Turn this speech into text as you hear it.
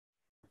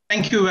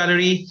Thank you,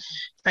 Valerie.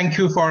 Thank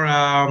you for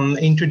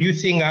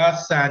introducing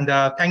us, and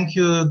thank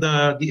you,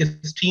 the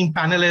esteemed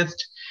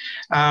panelists.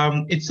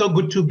 It's so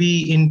good to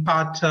be in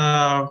part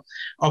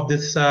of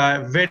this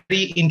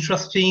very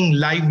interesting,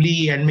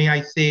 lively, and may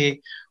I say,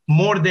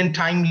 more than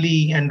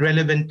timely and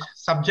relevant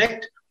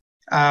subject.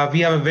 We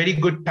have a very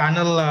good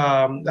panel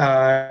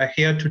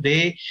here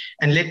today,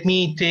 and let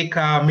me take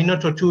a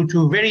minute or two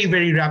to very,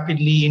 very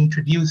rapidly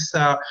introduce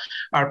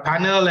our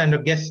panel and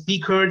our guest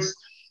speakers.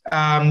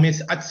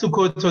 Ms.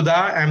 Atsuko Toda,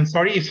 I'm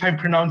sorry if I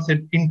pronounce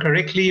it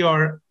incorrectly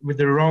or with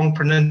the wrong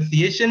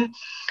pronunciation,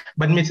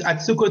 but Ms.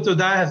 Atsuko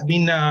Toda has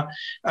been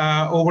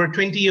over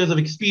 20 years of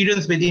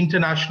experience with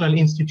international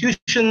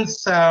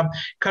institutions.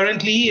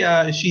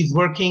 Currently, she's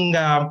working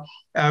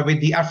with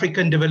the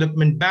African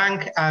Development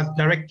Bank as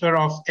Director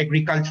of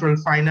Agricultural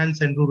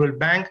Finance and Rural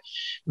Bank,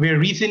 where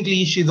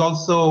recently she's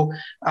also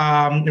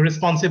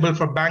responsible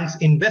for bank's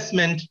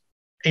investment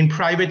in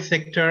private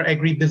sector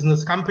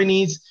agribusiness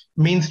companies,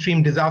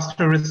 mainstream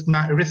disaster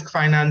risk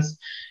finance,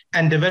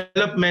 and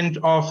development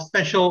of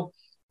special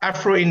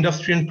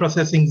Afro-industrial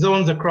processing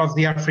zones across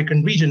the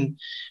African region.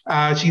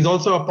 She's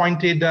also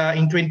appointed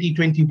in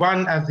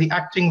 2021 as the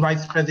Acting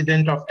Vice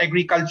President of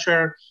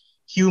Agriculture,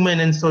 Human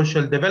and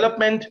Social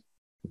Development.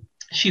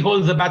 She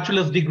holds a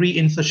bachelor's degree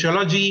in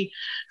sociology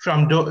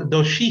from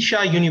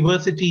Doshisha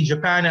University,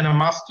 Japan, and a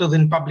master's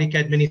in public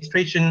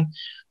administration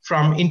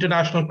from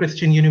International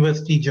Christian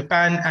University,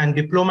 Japan, and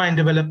diploma in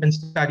development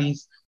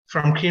studies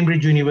from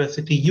Cambridge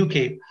University,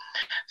 UK.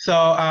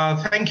 So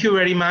thank you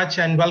very much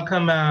and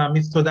welcome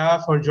Ms.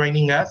 Toda for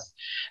joining us.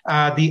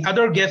 The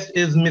other guest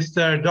is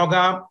Mr.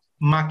 Doga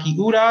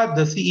Makiura,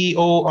 the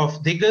CEO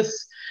of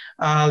Degas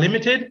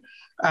Ltd.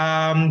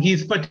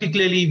 He's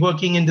particularly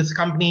working in this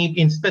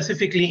company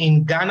specifically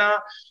in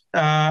Ghana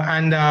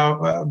and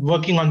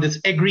working on this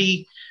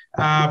agri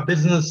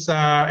business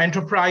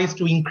enterprise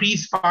to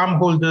increase farm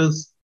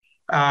holders,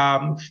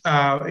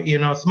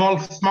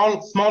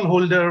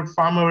 smallholder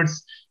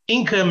farmers'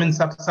 income in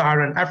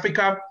sub-Saharan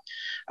Africa.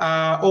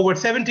 Over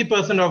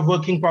 70% of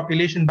working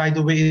population, by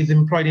the way, is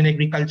employed in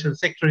agricultural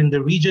sector in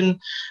the region.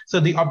 So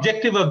the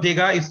objective of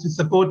Dega is to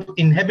support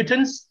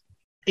inhabitants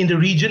in the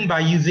region by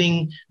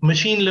using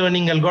machine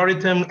learning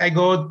algorithm,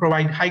 AGOD,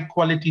 provide high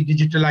quality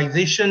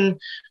digitalization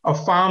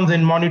of farms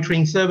and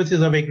monitoring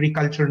services of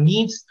agriculture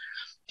needs.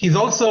 He's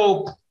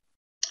also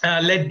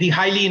led the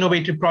highly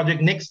innovative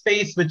project Next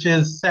Space, which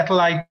is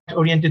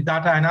satellite-oriented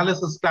data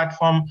analysis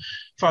platform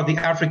for the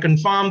African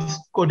farms,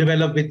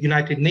 co-developed with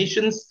United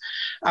Nations,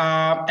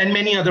 and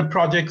many other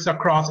projects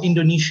across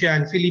Indonesia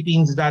and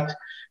Philippines that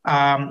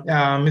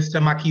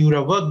Mr.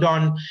 Makiura worked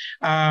on.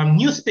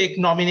 Newspeak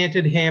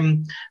nominated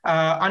him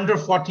under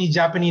 40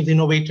 Japanese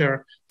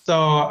innovator.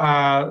 So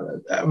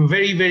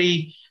very,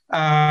 very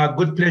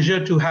good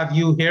pleasure to have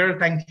you here.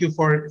 Thank you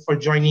for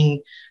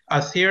joining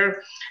us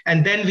here.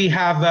 And then we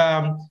have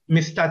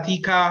Ms.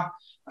 Tatika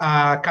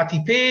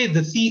Catipay,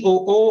 the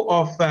COO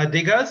of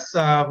Degas,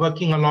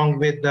 working along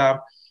with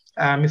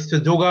Mr.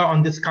 Doga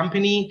on this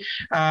company.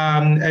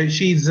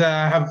 She's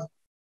have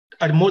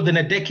more than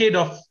a decade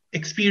of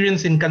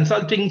experience in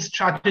consulting,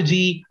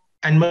 strategy,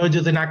 and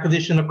mergers and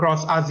acquisition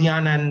across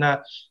ASEAN and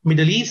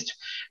Middle East.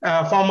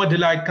 Former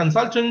Deloitte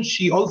consultant,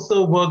 she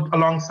also worked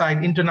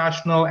alongside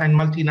international and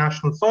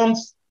multinational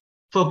firms,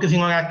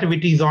 focusing on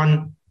activities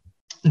on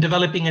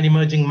developing and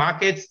emerging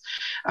markets.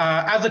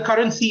 As the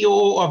current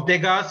COO of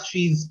Degas,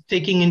 she's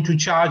taking into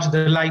charge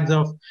the lives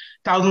of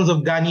thousands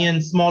of Ghanaian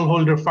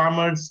smallholder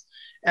farmers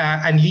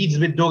and leads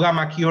with Doga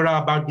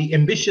Makiura about the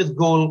ambitious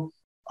goal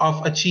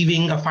of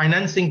achieving a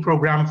financing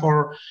program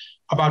for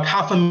about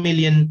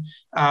 500,000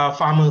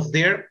 farmers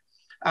there.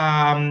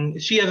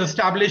 She has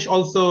established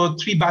also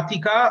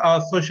Tribatika,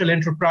 a social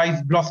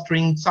enterprise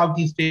blustering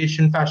Southeast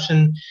Asian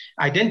fashion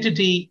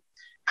identity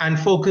and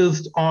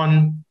focused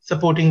on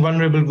supporting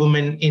vulnerable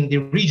women in the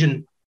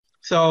region.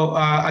 So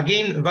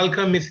again,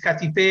 welcome Ms.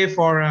 Catipay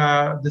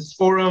for this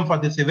forum, for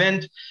this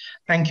event.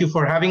 Thank you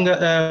for having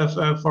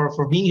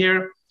for being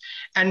here.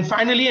 And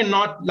finally, and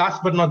not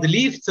last but not the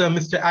least,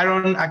 Mr.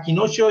 Aaron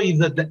Akinocho is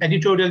the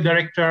editorial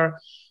director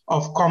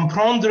of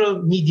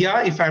Comprendre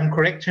Media, if I'm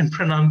correct in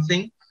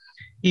pronouncing.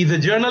 He's a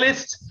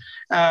journalist,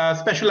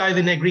 specialized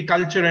in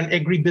agriculture and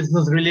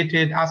agribusiness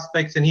related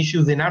aspects and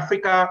issues in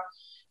Africa.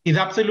 He's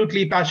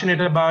absolutely passionate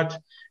about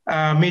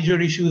major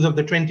issues of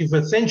the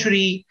 21st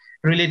century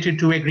related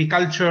to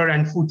agriculture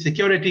and food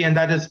security, and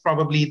that is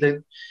probably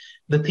the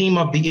theme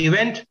of the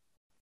event.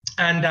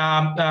 And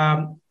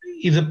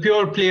he's a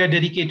pure player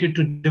dedicated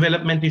to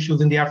development issues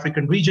in the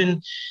African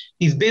region.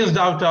 He's based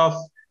out of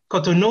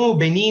Cotonou,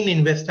 Benin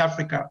in West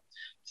Africa.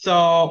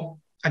 So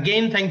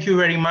again, thank you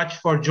very much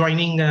for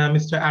joining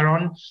Mr.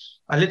 Aaron.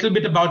 A little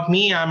bit about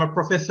me. I'm a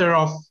professor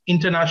of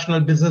international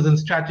business and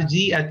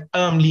strategy at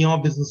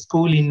Emlyon Business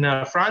School in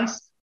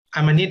France.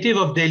 I'm a native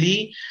of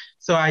Delhi.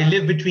 So I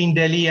live between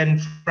Delhi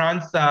and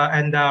France.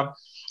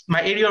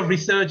 My area of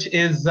research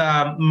is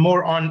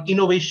more on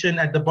innovation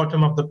at the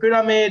bottom of the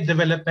pyramid,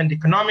 development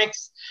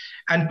economics,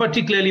 and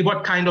particularly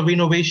what kind of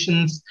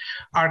innovations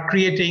are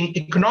creating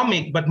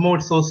economic, but more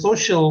so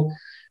social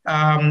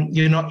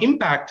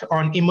impact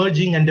on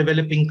emerging and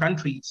developing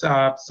countries.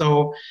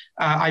 So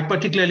I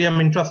particularly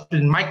am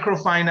interested in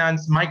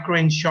microfinance,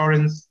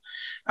 microinsurance.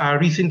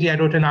 Recently, I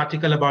wrote an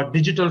article about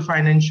digital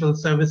financial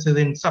services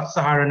in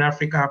sub-Saharan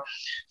Africa.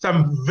 So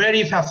I'm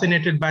very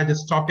fascinated by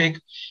this topic.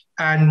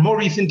 And more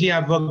recently,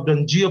 I've worked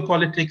on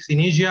geopolitics in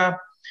Asia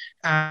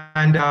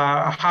and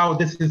how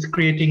this is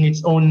creating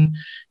its own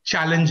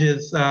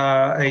challenges,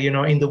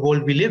 in the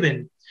world we live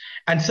in.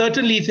 And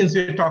certainly, since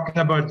we're talking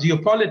about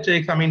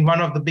geopolitics, I mean,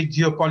 one of the big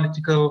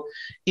geopolitical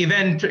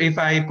events, if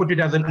I put it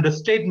as an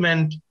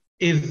understatement,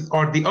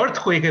 or the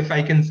earthquake, if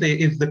I can say,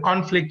 is the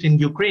conflict in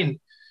Ukraine.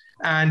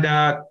 And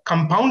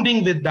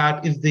compounding with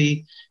that is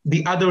the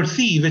other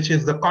C, which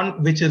is the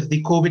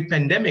COVID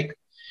pandemic.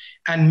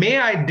 And may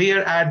I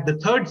dare add the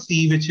third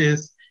C, which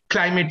is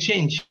climate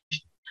change.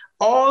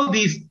 All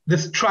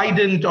this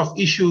trident of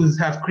issues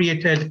have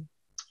created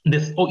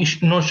this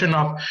notion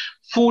of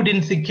food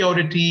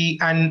insecurity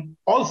and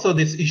also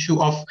this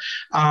issue of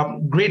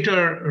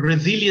greater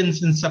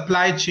resilience in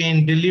supply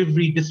chain,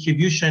 delivery,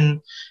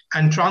 distribution,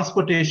 and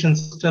transportation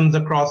systems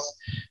across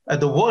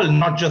the world,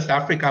 not just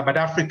Africa, but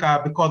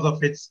Africa because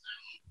of its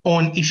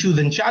own issues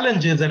and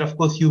challenges that, of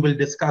course, you will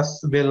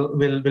discuss,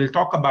 we'll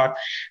talk about.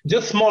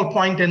 Just small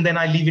point, and then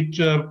I leave it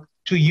to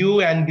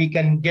you and we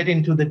can get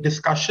into the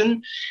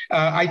discussion.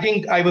 I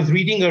think I was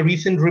reading a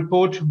recent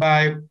report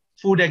by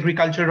Food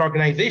Agriculture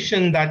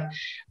Organization that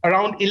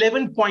around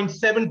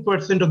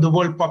 11.7% of the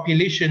world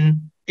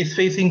population is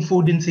facing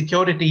food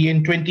insecurity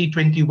in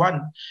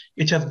 2021,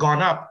 which has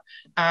gone up.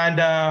 And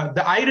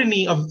the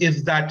irony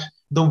is that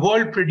the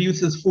world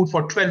produces food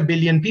for 12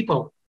 billion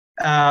people,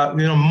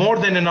 more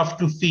than enough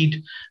to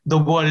feed the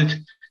world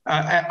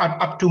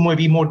up to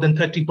maybe more than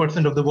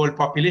 30% of the world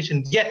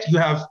population. Yet you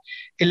have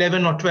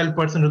 11 or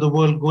 12% of the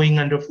world going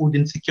under food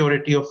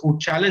insecurity or food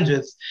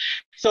challenges.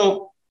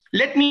 So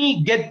let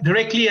me get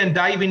directly and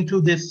dive into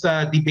this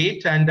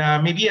debate, and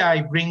maybe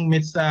I bring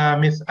Miss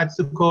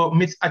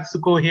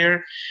Atsuko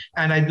here,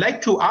 and I'd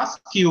like to ask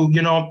you,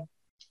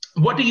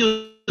 what do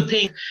you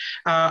think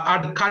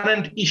are the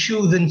current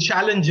issues and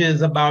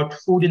challenges about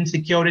food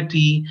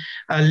insecurity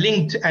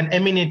linked and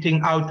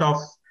emanating out of,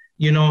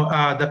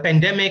 the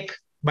pandemic,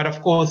 but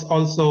of course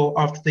also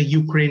of the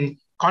Ukraine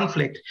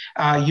conflict?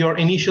 Your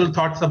initial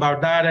thoughts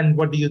about that, and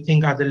what do you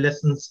think are the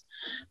lessons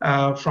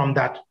from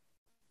that?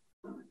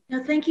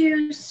 Thank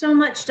you so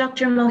much,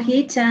 Dr.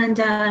 Mohit, and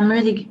I'm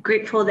really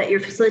grateful that you're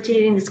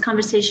facilitating this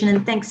conversation,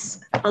 and thanks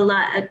a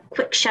lot. A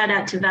quick shout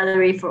out to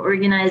Valerie for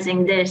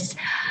organizing this.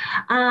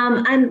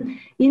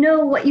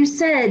 What you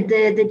said,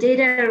 the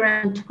data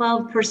around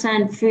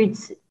 12%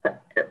 foods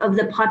of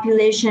the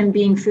population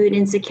being food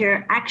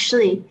insecure,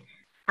 actually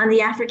on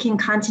the African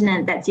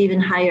continent, that's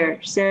even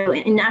higher. So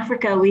in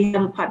Africa, we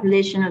have a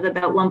population of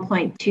about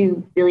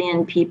 1.2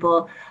 billion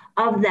people.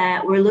 Of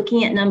that, we're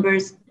looking at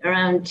numbers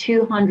around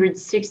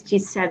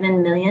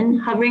 267 million,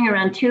 hovering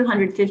around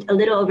a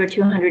little over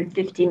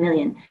 250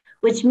 million,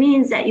 which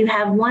means that you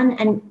have one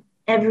in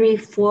every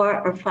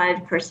 4 or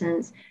 5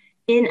 persons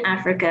in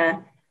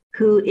Africa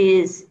who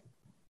is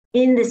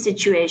in the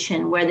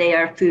situation where they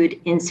are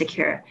food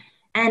insecure.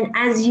 And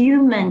as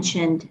you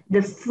mentioned,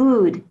 the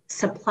food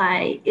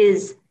supply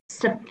is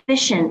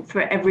sufficient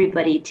for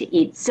everybody to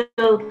eat. So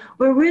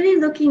we're really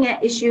looking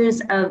at issues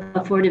of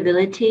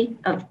affordability,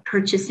 of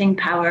purchasing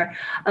power,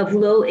 of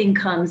low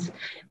incomes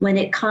when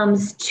it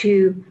comes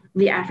to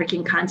the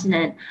African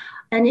continent.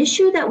 An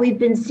issue that we've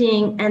been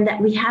seeing and that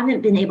we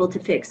haven't been able to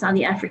fix on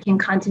the African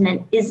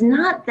continent is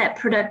not that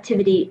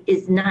productivity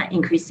is not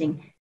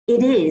increasing.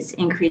 It is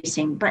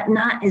increasing, but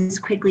not as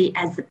quickly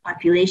as the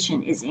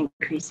population is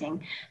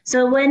increasing.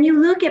 So when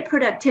you look at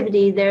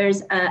productivity,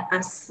 there's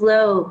a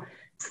slow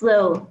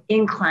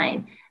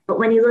incline. But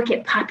when you look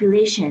at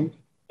population,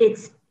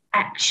 it's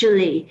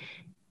actually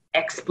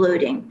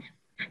exploding.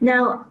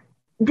 Now,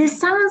 this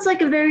sounds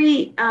like a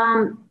very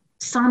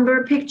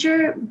somber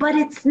picture, but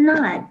it's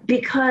not,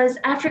 because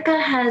Africa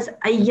has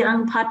a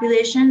young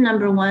population,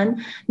 number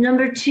one.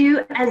 Number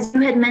two, as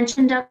you had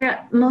mentioned, Dr.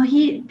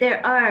 Mohit,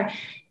 there are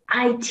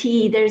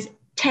there's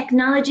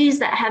technologies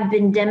that have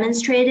been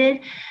demonstrated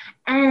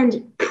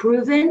and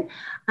proven.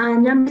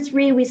 Number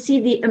three, we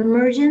see the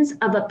emergence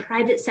of a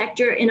private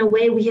sector in a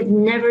way we have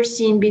never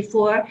seen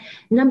before.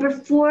 Number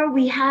four,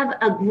 we have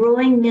a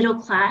growing middle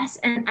class.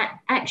 And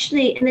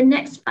actually, in the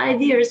next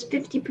 5 years,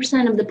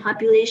 50% of the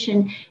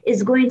population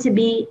is going to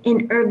be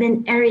in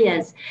urban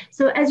areas.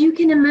 So as you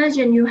can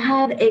imagine, you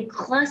have a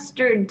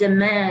clustered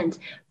demand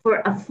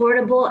for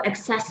affordable,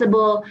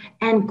 accessible,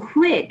 and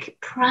quick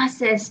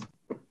processed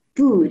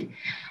food.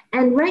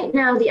 And right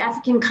now, the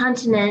African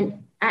continent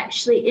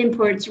actually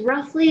imports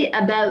roughly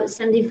about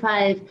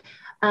 75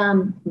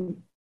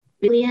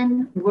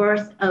 billion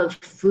worth of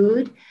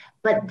food,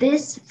 but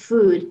this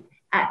food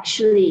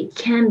actually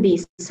can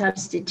be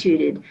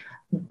substituted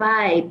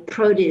by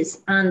produce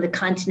on the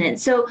continent.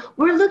 So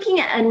we're looking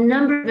at a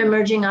number of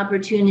emerging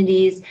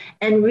opportunities,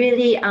 and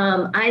really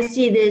I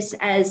see this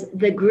as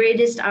the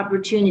greatest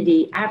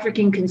opportunity,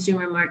 African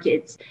consumer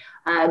markets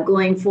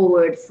going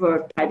forward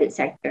for private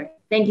sector.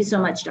 Thank you so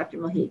much, Dr.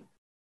 Mohit.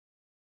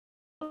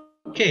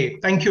 Okay,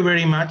 thank you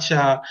very much.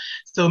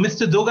 So,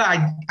 Mr.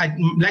 Doga, I'd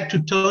like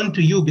to turn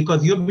to you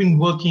because you've been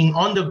working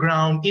on the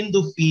ground in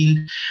the field,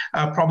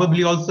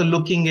 probably also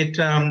looking at,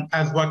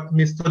 as what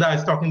Ms. Toda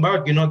is talking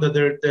about,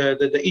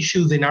 the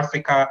issues in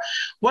Africa.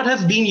 What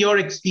has been your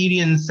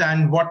experience,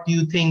 and what do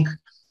you think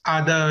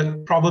are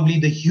probably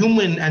the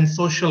human and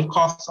social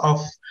costs of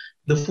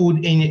the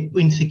food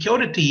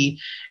insecurity,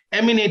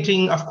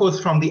 emanating, of course,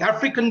 from the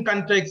African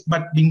context,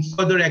 but being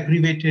further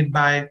aggravated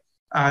by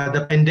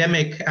the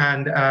pandemic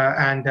and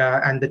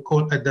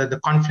the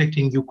conflict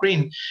in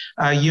Ukraine.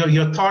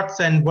 Your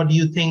thoughts, and what do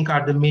you think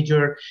are the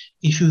major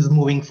issues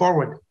moving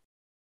forward?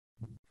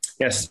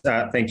 Yes,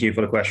 thank you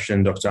for the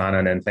question, Dr.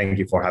 Anand, and thank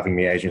you for having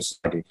me, Asian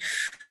Society.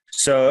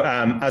 So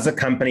as a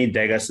company,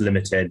 Degas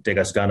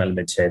Ghana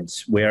Limited,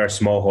 we are a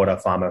smallholder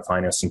farmer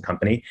financing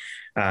company.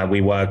 We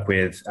work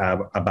with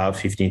about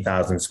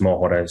 15,000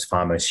 smallholders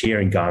farmers here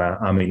in Ghana.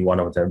 I'm in one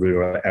of the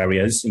rural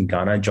areas in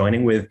Ghana,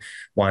 joining with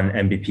one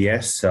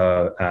Mbps.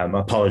 So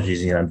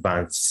apologies in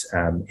advance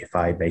if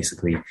I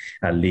basically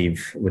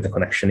leave with a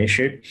connection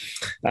issue.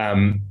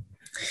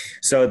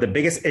 So the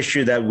biggest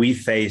issue that we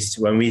faced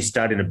when we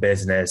started a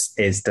business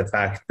is the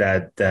fact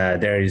that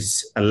there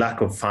is a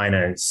lack of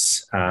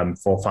finance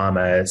for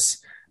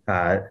farmers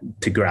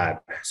to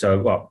grab. So,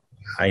 well,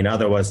 in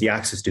other words, the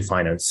access to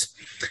finance.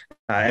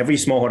 Every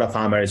smallholder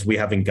farmers we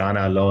have in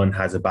Ghana alone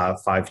has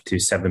about 5 to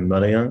 7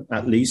 million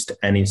at least,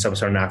 and in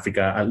sub-Saharan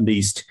Africa, at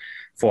least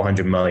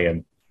 400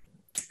 million.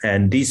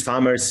 And these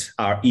farmers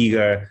are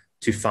eager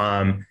to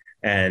farm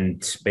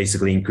and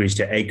basically increase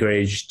their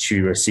acreage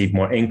to receive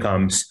more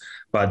incomes,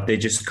 but they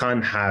just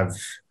can't have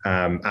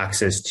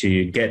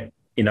get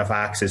enough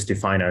access to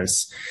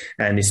finance.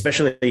 And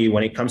especially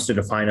when it comes to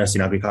the finance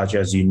in agriculture,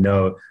 as you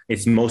know,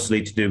 it's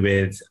mostly to do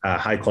with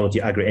high quality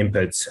agri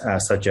inputs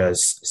such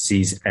as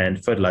seeds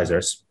and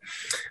fertilizers.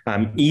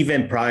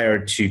 Even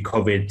prior to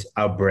COVID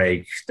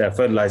outbreak, the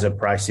fertilizer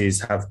prices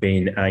have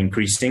been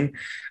increasing,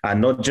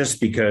 not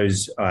just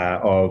because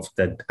of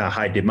the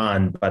high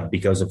demand, but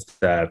because of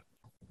the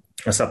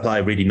supply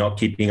really not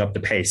keeping up the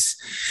pace.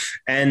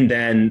 And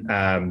then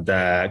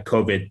the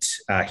COVID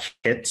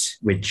hit,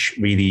 which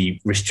really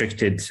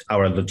restricted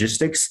our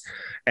logistics.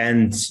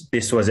 And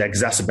this was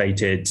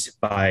exacerbated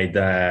by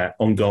the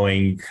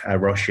ongoing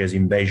Russia's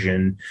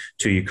invasion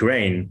to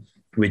Ukraine,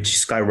 which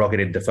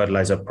skyrocketed the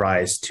fertilizer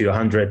price to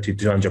 100 to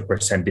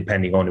 200%,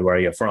 depending on where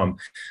you're from.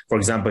 For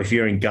example, if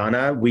you're in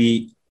Ghana,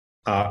 we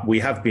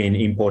have been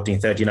importing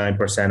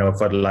 39% of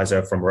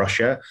fertilizer from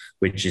Russia,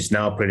 which is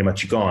now pretty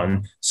much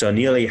gone. So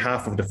nearly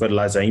half of the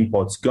fertilizer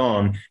imports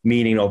gone,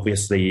 meaning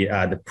obviously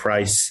the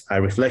price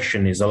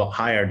reflection is a lot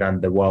higher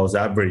than the world's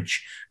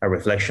average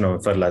reflection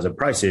on fertilizer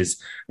prices.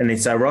 And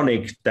it's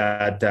ironic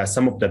that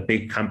some of the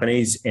big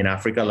companies in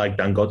Africa, like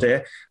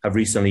Dangote, have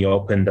recently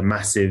opened a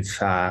massive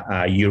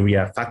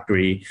urea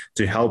factory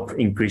to help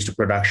increase the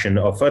production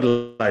of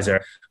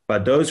fertilizer.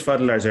 But those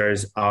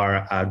fertilizers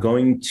are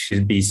going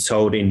to be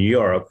sold in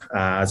Europe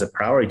as a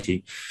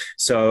priority.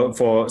 So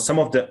for some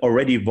of the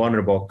already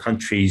vulnerable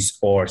countries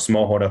or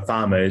smallholder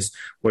farmers,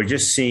 we're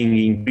just seeing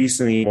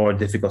increasingly more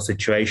difficult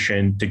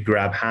situation to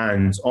grab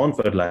hands on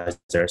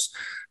fertilizers.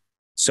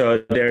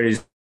 So there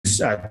is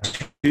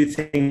two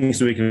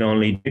things we can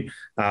only do.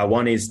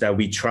 One is that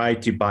we try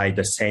to buy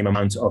the same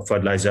amount of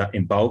fertilizer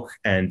in bulk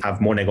and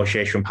have more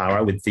negotiation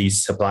power with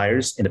these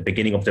suppliers in the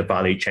beginning of the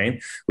value chain,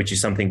 which is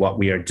something what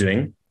we are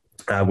doing.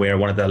 We're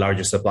one of the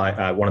largest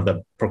one of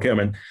the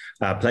procurement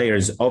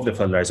players of the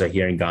fertilizer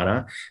here in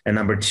Ghana. And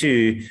number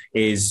two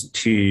is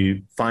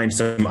to find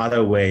some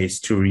other ways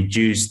to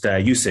reduce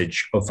the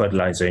usage of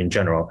fertilizer in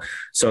general.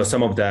 So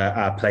some of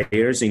the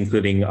players,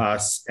 including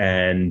us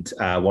and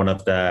one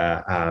of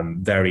the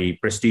very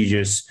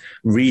prestigious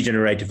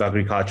regenerative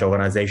agriculture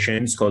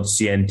organizations called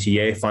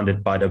CNTA,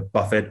 funded by the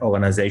Buffett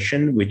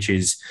organization, which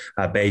is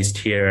based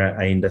here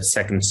in the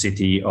second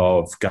city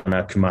of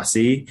Ghana,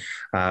 Kumasi,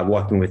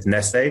 working with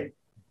Nestle.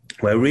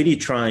 We're really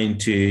trying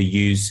to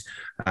use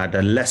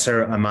the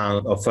lesser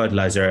amount of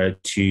fertilizer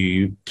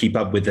to keep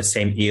up with the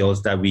same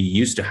yields that we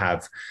used to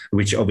have,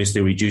 which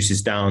obviously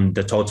reduces down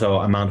the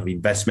total amount of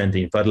investment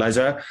in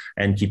fertilizer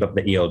and keep up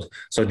the yield.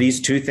 So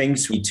these two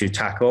things we need to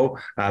tackle,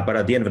 but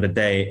at the end of the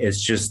day,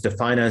 it's just the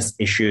finance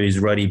issue is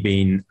already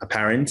been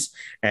apparent,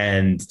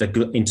 and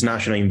the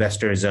international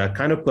investors are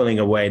kind of pulling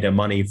away the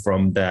money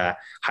from the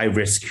high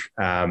risk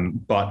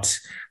but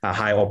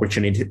high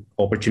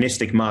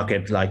opportunistic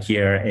market like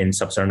here in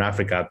sub-Saharan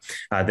Africa.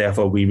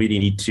 Therefore, we really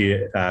need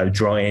to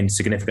draw in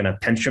significant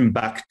attention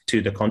back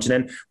to the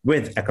continent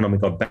with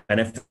economical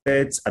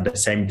benefits. At the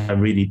same time,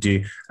 really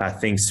do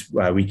things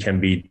we can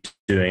be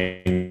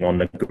doing on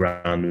the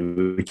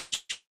ground, which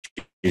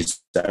is,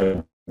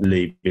 I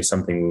believe, is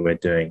something we're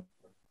doing.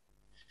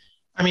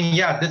 I mean,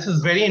 yeah, this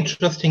is very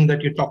interesting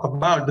that you talk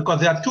about, because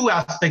there are two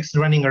aspects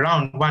running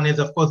around. One is,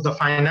 of course, the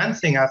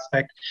financing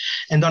aspect.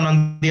 And then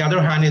on the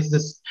other hand is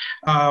this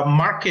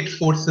market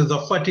forces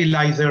of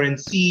fertilizer and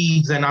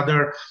seeds and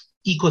other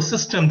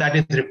ecosystem that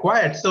is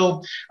required.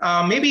 So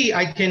maybe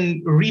I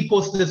can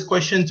repost this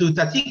question to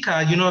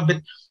Tatika,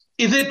 but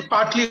is it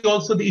partly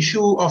also the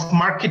issue of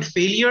market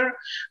failure?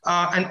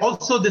 And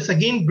also this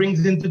again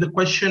brings into the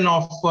question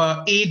of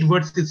aid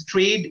versus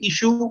trade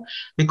issue,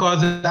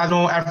 because as I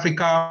know,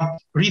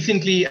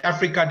 recently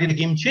Africa did a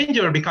game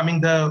changer,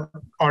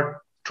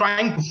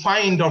 trying to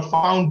find or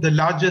found the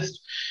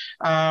largest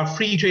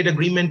free trade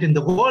agreement in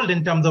the world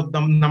in terms of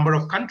the number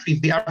of countries,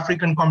 the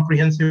African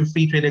Comprehensive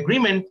Free Trade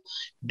Agreement.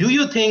 Do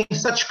you think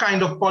such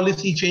kind of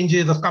policy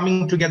changes of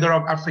coming together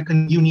of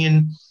African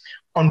Union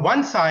on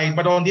one side,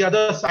 but on the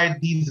other side,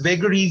 these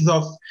vagaries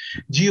of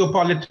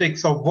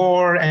geopolitics of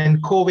war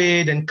and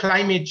COVID and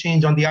climate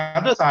change on the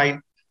other side,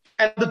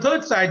 and the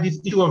third side, this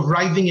issue of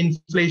rising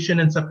inflation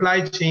and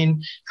supply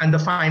chain and the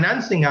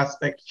financing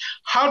aspect.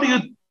 How do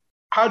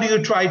you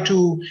try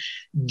to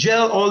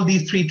gel all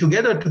these three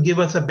together to give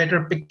us a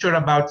better picture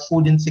about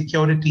food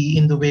insecurity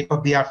in the wake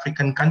of the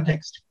African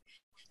context?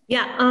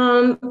 Yeah,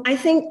 I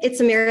think it's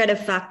a myriad of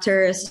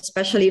factors,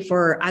 especially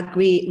for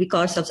we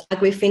call ourselves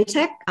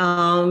agri-fintech,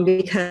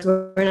 because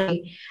we're not,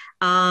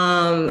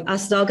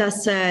 as Doga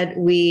said,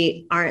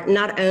 we are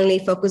not only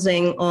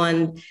focusing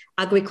on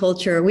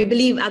agriculture. We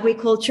believe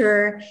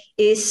agriculture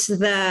is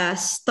the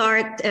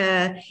start,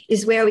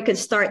 is where we could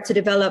start to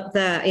develop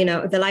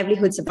the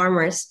livelihoods of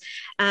farmers.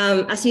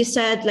 As you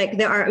said,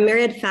 there are a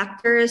myriad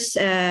factors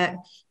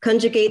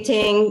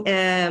conjugating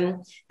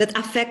that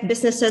affect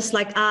businesses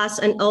like us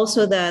and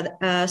also the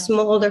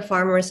smallholder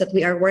farmers that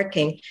we are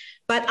working.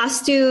 But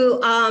as to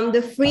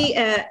the free,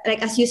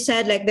 as you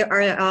said, there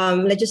are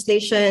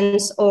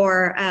legislations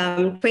or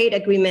trade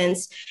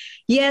agreements.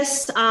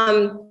 Yes,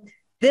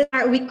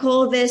 we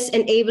call this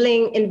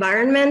enabling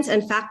environments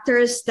and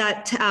factors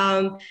that,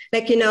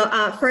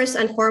 first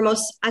and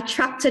foremost,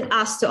 attracted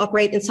us to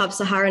operate in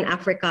sub-Saharan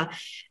Africa.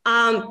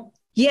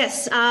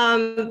 Yes.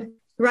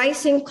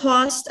 Rising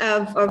cost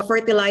of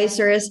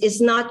fertilizers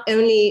is not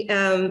only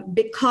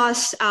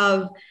because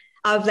of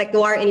the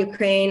war in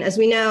Ukraine. As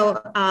we know,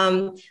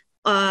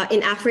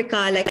 in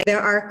Africa,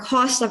 there are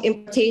costs of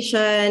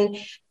importation,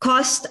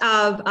 cost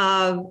of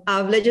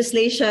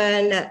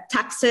legislation,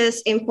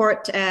 taxes,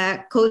 import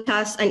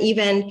quotas, and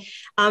even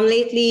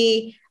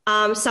lately,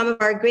 some of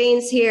our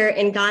grains here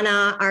in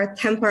Ghana are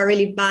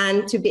temporarily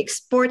banned to be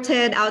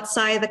exported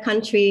outside the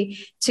country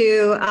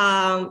to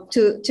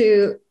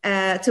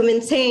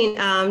maintain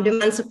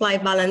demand-supply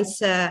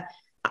balance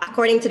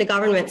according to the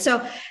government.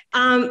 So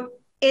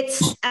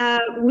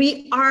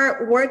we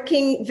are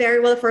working very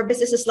well for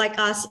businesses like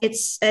us.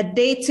 It's a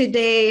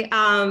day-to-day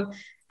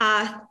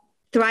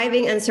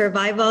thriving and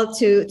survival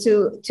to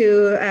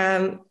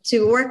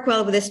work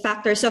well with this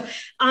factor. So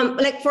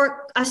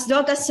as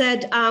Doga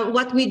said,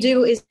 what we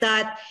do is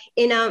that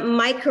in a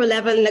micro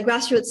level, in a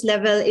grassroots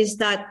level, is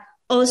that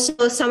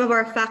also some of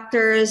our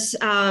factors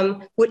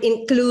would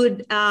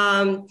include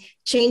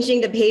changing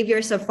the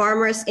behaviors of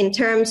farmers in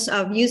terms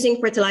of using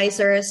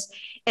fertilizers.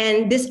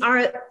 And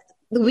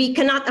we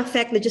cannot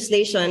affect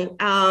legislation.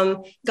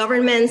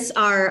 Governments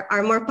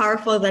are more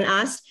powerful than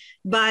us,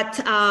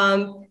 but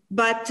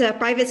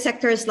private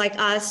sectors like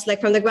us,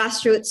 from the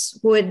grassroots,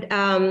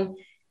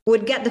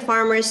 would get the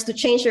farmers to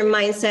change their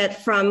mindset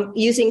from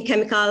using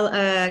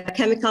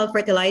chemical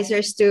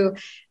fertilizers to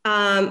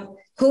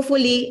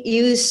hopefully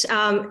use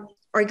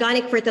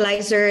organic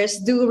fertilizers,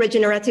 do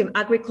regenerative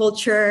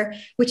agriculture,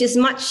 which is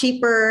much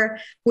cheaper,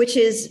 which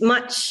is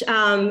much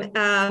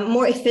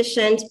more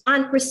efficient,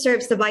 and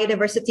preserves the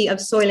biodiversity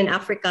of soil in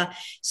Africa.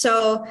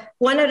 So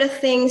one of the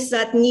things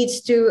that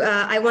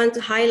I want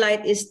to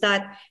highlight is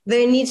that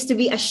there needs to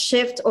be a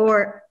shift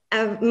or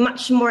a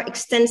much more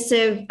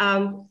extensive,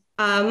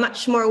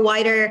 much more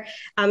wider,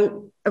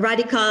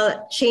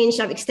 radical change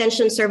of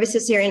extension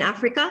services here in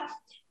Africa.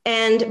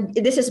 And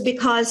this is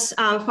because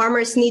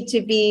farmers need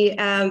to be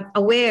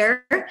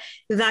aware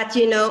that,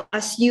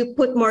 as you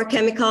put more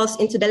chemicals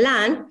into the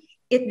land,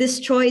 it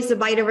destroys the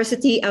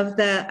biodiversity of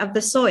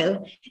the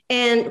soil.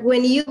 And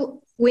when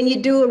you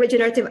do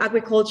regenerative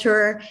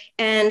agriculture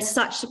and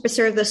such to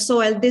preserve the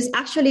soil, this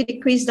actually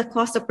decreases the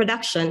cost of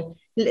production,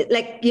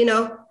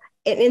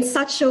 in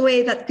such a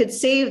way that could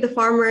save the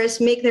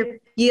farmers, make their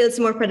yields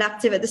more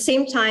productive, at the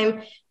same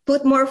time,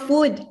 put more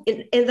food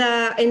in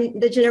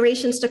the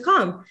generations to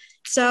come.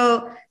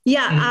 So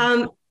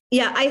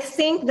I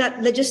think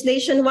that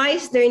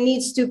legislation-wise, there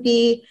needs to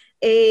be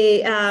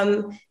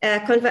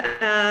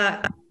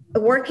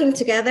working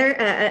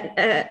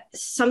together,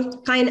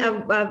 some kind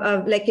of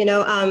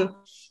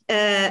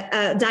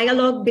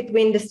dialogue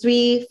between the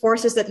three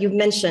forces that you've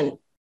mentioned.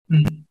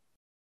 Mm-hmm.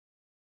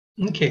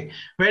 Okay,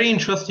 very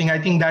interesting.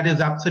 I think that is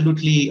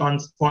absolutely on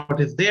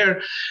spot is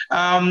there.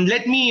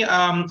 Let me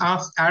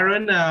ask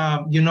Aaron,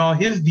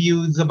 his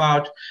views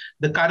about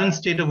the current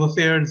state of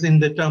affairs in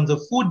the terms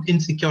of food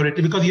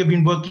insecurity, because you've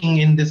been working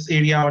in this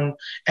area on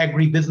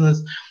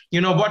agribusiness.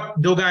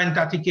 What Doga and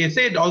Tatika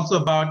said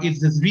also about is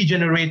this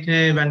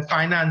regenerative and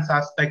finance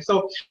aspect.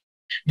 So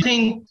Do you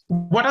think,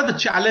 what are the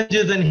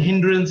challenges and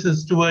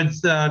hindrances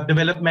towards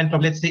development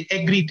of, let's say,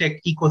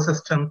 agri-tech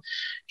ecosystem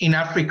in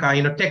Africa,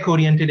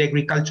 tech-oriented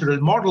agricultural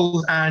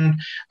models? And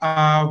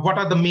what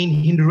are the main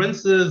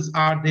hindrances?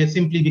 Are they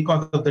simply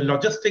because of the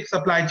logistics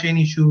supply chain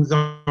issues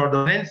or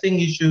the financing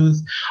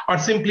issues, or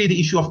simply the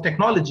issue of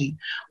technology?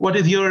 What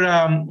is your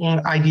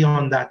idea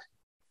on that?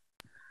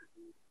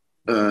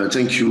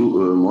 Thank you,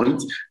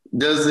 Mohit.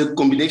 There's a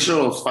combination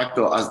of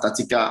factors, as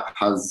Tatika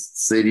has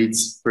said it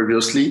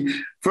previously.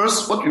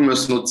 First, what we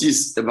must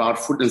notice about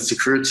food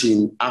insecurity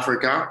in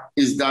Africa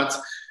is that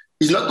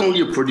it's not only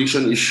a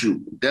production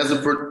issue.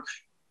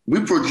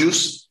 We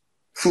produce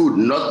food,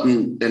 not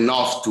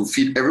enough to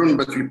feed everyone,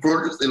 but we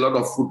produce a lot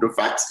of food. The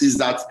fact is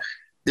that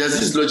there's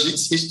this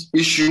logistics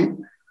issue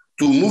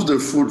to move the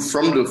food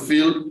from the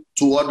field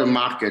toward the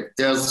market.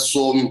 There's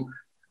some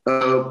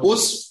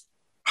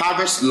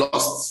post-harvest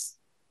loss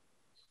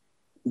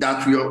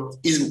that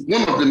is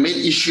one of the main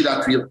issues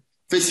that we're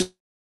facing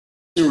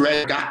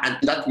right now, and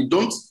that we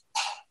don't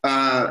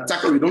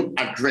tackle, we don't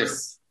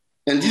address.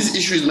 And this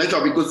issue is major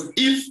because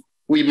if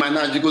we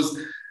manage, because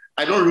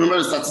I don't remember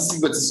the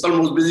statistics, but it's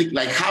almost basic,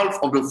 like half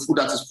of the food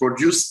that is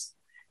produced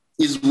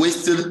is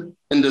wasted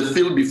in the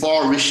field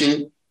before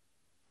reaching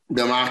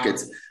the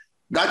market.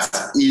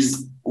 That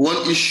is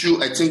one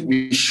issue I think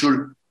we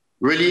should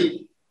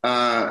really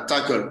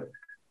tackle.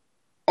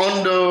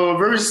 On the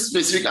very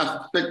specific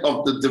aspect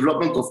of the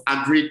development of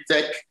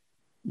agri-tech,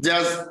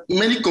 there's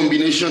many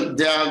combinations,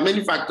 there are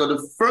many factors.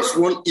 The first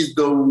one is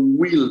the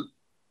will.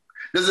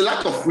 There's a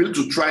lack of will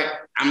to try.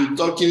 I'm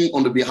talking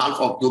on the behalf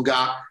of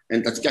Doga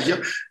and Tatika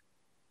here.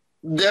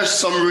 There's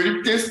some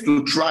reluctance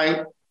to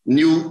try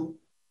new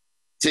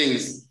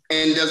things.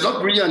 And there's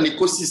not really an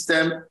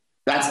ecosystem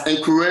that's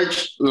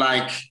encouraged,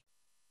 like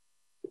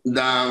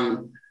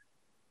the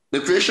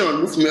creation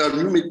of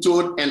new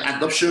method and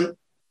adoption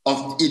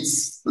of it.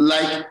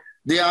 Like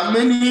there are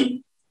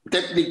many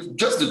techniques,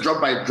 just the drop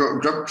by drop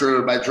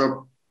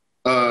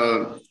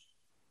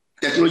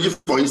technology,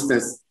 for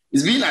instance,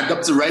 is being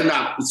adopted right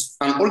now. It's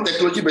an old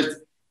technology, but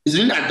it's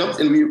being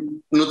adopted, and we're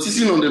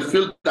noticing on the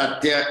field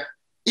that there are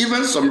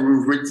even some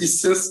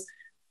resistance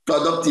to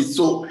adopt it.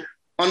 So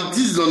on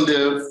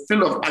the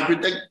field of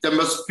agri-tech, there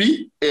must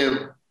be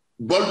a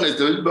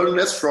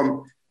boldness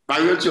from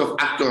variety of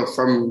actors,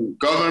 from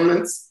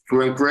governments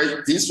to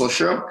encourage this for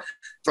sure,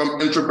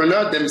 from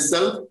entrepreneurs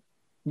themselves,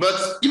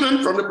 but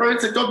even from the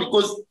private sector,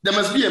 because there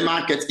must be a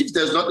market. If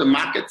there's not a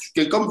market,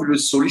 you can come with a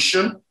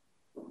solution,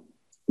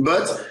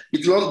 but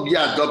it won't be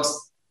adopted,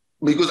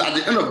 because at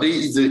the end of the day,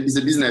 it's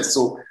a business.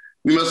 So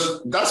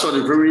that's what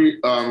a very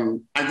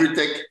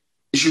agri-tech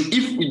issue.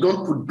 If we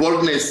don't put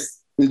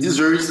boldness in this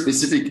very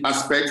specific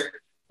aspect,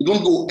 it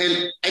don't go.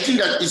 And I think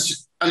that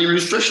is an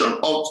illustration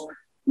of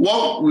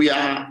what we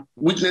are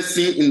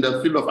witnessing in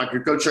the field of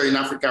agriculture in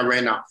Africa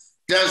right now.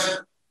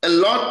 There's a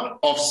lot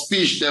of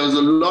speech. There was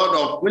a lot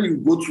of, when you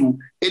go to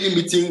any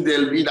meeting,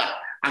 there'll be that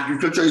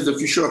agriculture is the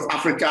future of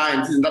Africa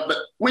and this and that. But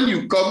when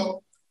you come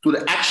to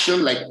the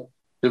action, like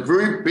the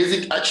very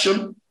basic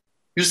action,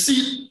 you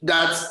see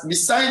that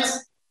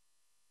besides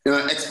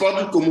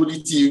exported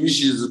commodity,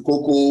 which is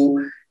cocoa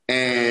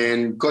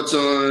and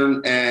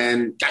cotton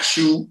and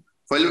cashew,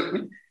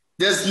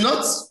 there's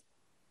not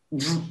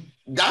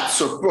that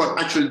support.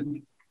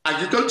 Actually,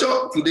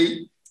 agriculture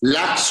today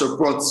lacks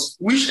support,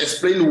 which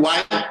explains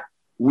why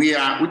we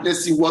are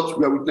witnessing what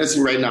we are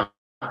witnessing right now.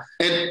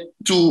 And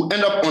to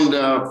end up on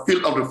the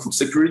field of the food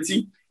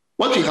security,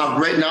 what we have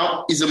right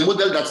now is a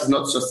model that is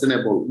not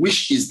sustainable,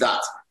 which is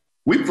that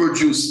we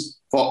produce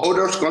for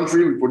other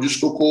countries, we produce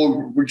cocoa,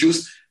 we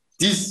produce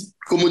these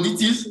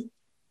commodities,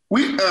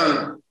 we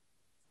earn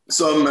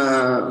some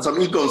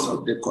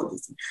incomes, they call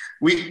it.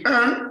 We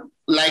earn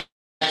like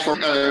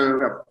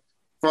foreign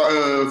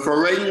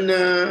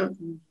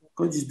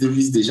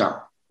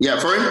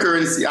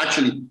currency,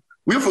 actually.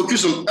 We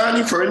focus on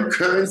earning foreign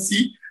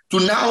currency to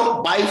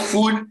now buy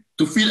food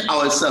to feed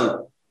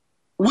ourselves,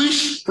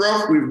 which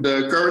prove with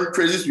the current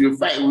crisis we're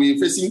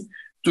facing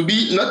to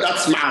be not that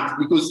smart,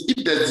 because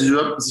if there's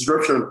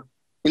disruption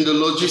in the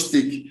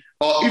logistic,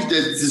 or if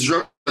there's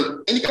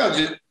disruption, any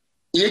kind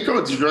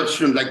of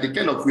disruption like the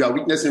kind of we are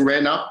witnessing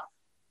right now,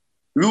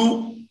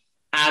 you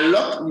are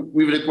locked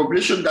with the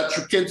population that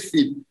you can't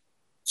feed.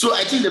 So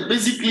I think that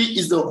basically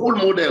is the whole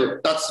model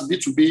that's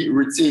to be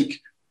rethink,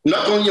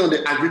 not only on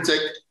the agri-tech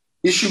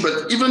issue,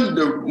 but even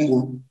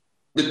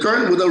the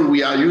current model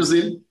we are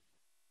using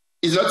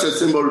is not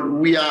sustainable.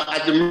 We are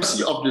at the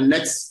mercy of the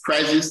next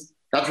crisis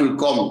that will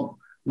come.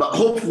 But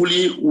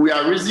hopefully we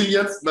are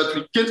resilient, but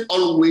we can't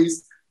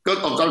always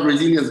count on that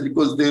resilience,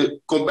 because the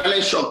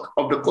combined shock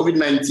of the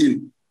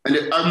COVID-19 and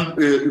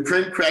the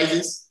Ukraine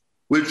crisis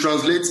will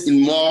translate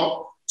in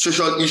more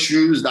social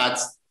issues that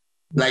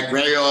like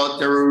riot,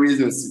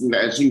 terrorism,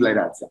 and things like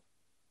that.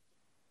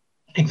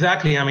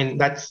 Exactly. I mean,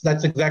 that's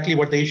exactly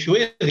what the issue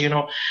is.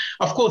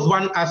 Of course,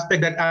 one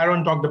aspect that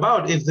Aaron talked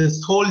about is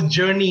this whole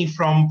journey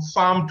from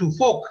farm to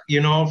fork,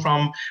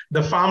 from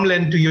the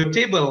farmland to your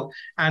table.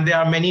 And there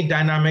are many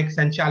dynamics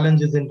and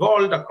challenges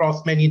involved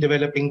across many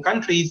developing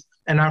countries.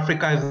 and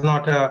Africa is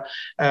not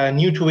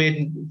new to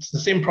it. It's the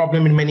same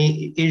problem in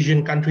many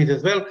Asian countries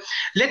as well.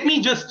 Let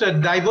me just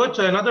divert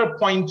to another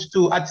point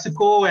to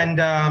Atsuko, and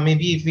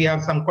maybe if we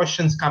have some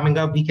questions coming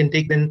up, we can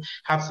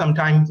have some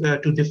time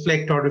to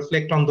deflect or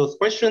reflect on those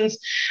questions.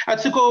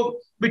 Atsuko,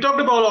 we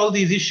talked about all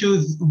these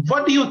issues.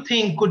 What do you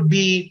think could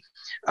be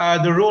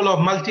the role of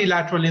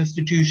multilateral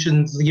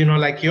institutions,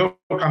 like your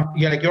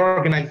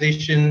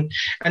organization,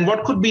 and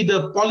what could be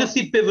the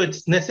policy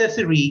pivots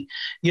necessary,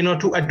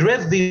 to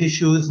address these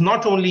issues,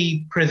 not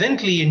only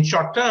presently in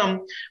short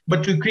term,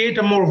 but to create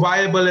a more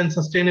viable and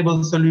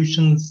sustainable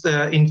solutions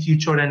in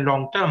future and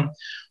long term?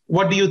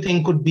 What do you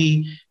think could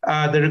be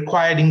the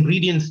required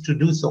ingredients to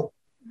do so?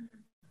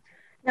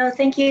 No,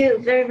 thank you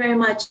very, very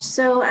much.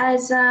 So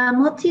as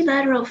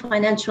multilateral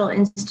financial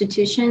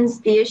institutions,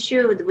 the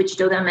issue which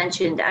Doga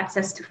mentioned,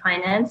 access to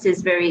finance,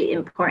 is very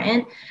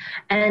important.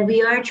 And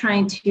we are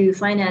trying to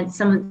finance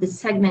some of the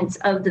segments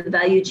of the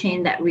value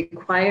chain that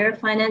require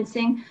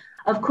financing.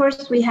 Of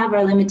course, we have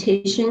our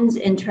limitations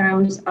in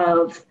terms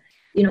of,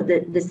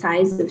 the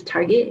size of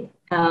target,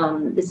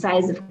 the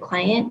size of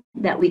client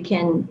that we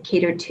can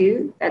cater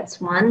to.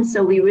 That's one.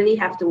 So we really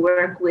have to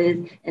work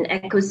with an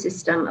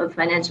ecosystem of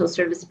financial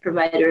service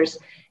providers,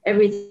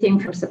 everything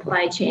from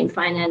supply chain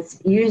finance,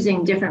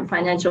 using different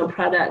financial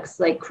products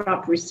like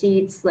crop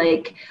receipts,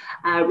 like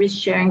risk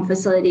sharing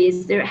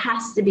facilities. There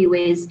has to be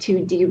ways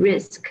to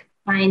de-risk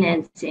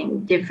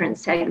financing different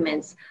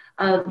segments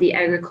of the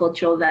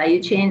agricultural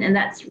value chain. And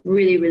that's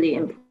really, really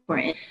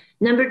important.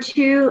 Number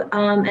two,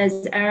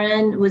 as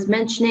Aaron was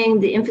mentioning,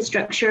 the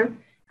infrastructure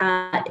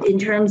in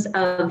terms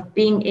of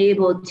being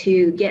able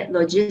to get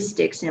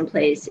logistics in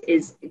place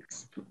is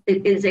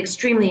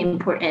extremely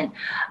important.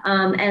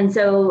 And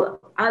so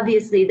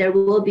obviously there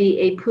will be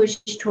a push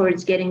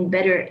towards getting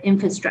better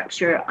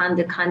infrastructure on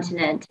the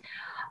continent.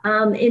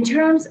 In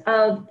terms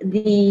of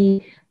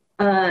the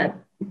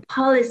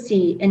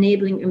policy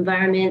enabling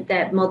environment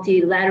that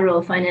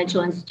multilateral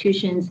financial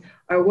institutions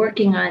are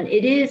working on,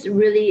 it is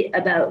really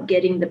about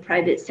getting the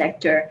private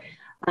sector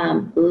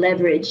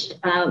leveraged.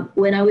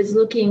 When I was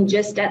looking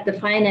just at the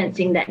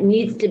financing that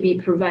needs to be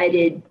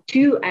provided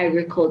to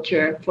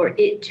agriculture for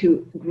it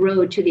to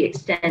grow to the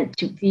extent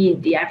to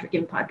feed the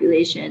African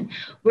population,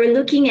 we're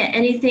looking at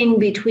anything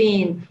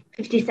between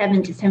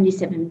 57 to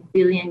 77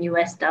 billion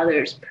US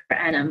dollars per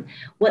annum.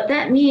 What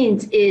that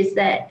means is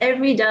that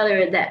every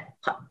dollar that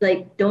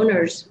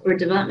donors or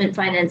development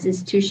finance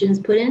institutions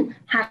put in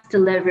has to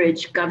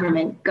leverage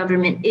government.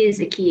 Government is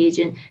a key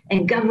agent,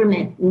 and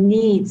government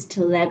needs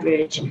to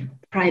leverage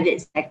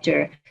private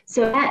sector.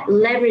 So that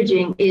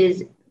leveraging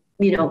is,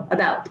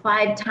 about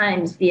 5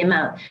 times the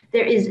amount.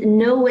 There is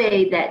no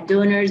way that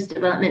donors,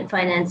 development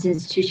finance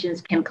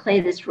institutions can play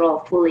this role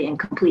fully and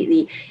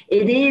completely.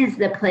 It is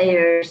the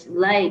players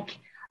like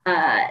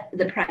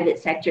the private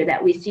sector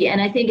that we see. And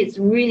I think it's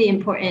really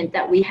important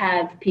that we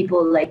have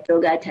people like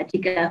Doga,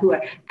 Tatika, who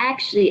are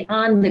actually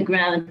on the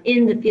ground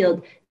in the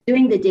field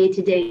doing the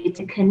day-to-day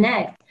to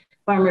connect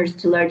farmers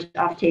to large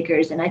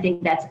off-takers. And I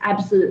think that's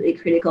absolutely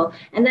critical.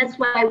 And that's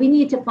why we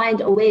need to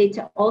find a way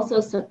to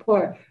also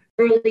support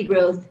early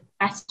growth,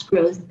 fast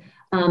growth,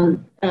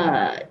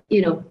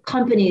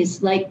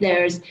 companies like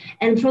theirs.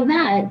 And for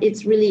that,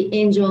 it's really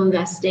angel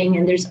investing,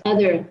 and there's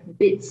other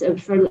bits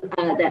of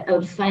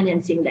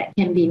financing that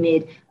can be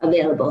made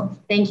available.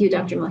 Thank you,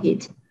 Dr.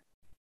 Mohit.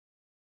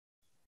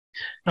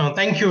 No,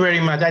 thank you very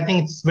much. I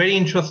think it's very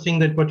interesting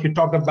that what you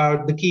talk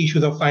about, the key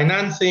issues of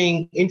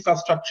financing,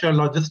 infrastructure,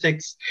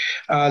 logistics,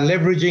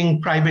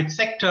 leveraging private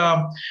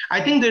sector. I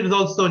think there is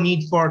also a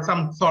need for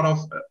some sort of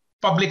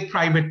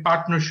public-private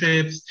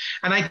partnerships.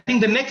 And I think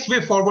the next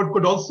way forward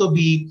could also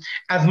be,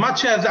 as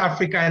much as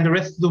Africa and the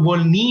rest of the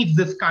world needs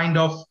this kind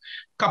of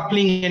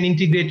coupling and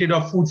integrated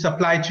of food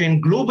supply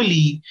chain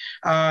globally,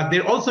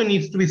 there also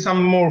needs to be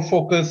some more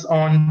focus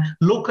on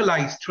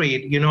localized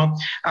trade.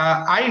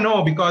 I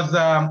know because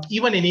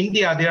even in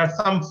India, there are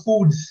some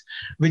foods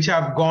which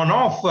have gone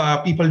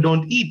off. People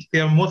don't eat.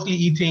 They are mostly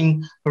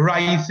eating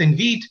rice and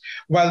wheat,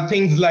 while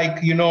things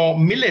like,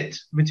 millet,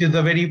 which is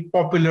a very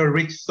popular,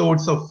 rich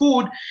source of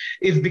food,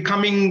 is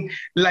becoming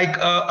like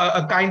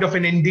a kind of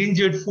an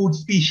endangered food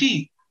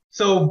species.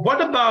 So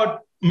what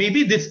about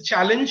maybe this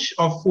challenge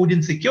of food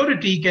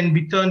insecurity can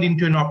be turned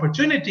into an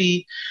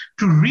opportunity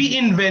to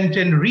reinvent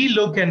and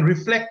relook and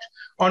reflect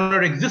on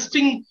our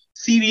existing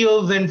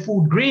cereals and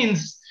food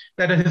grains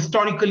that are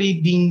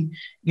historically being,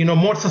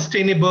 more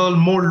sustainable,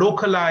 more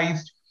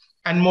localized,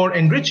 and more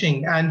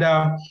enriching. And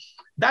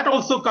that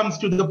also comes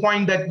to the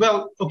point that,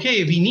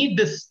 we need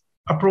this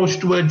approach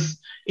towards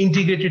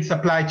integrated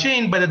supply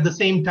chain, but at the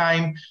same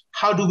time,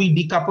 how do we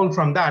decouple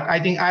from that? I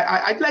think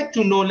I'd like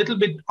to know a little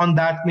bit on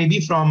that, maybe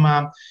from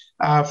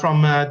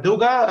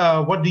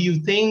Doga. What do you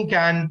think?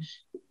 And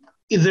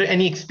is there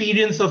any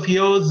experience of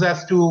yours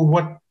as to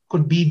what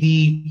could be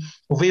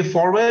the way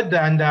forward,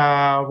 and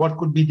what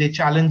could be the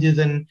challenges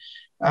and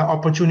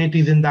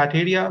opportunities in that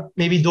area?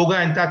 Maybe Doga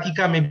and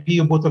Tatika, maybe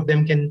you both of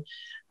them can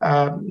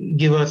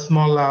give a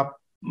small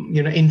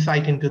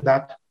insight into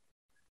that.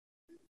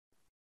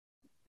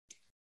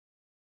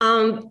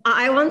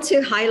 I want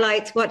to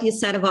highlight what you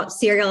said about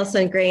cereals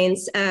and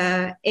grains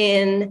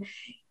in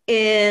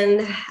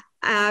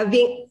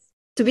being,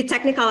 to be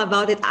technical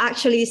about it,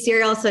 actually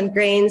cereals and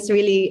grains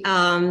really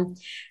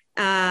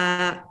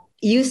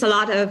use a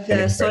lot of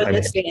soil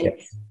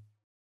nutrients.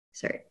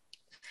 Sorry.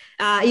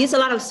 Use a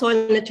lot of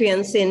soil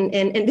nutrients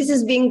and this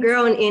is being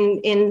grown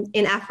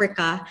in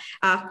Africa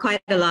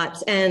quite a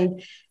lot.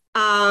 And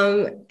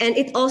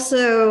it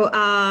also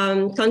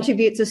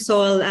contributes to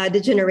soil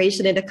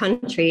degeneration in the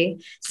country.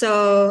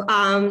 So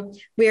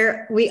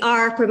we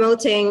are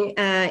promoting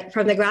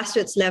from the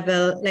grassroots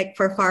level, like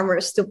for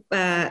farmers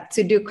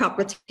to do crop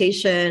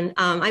rotation.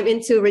 I'm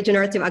into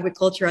regenerative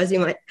agriculture, as you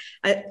might,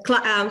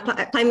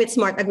 climate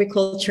smart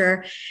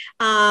agriculture.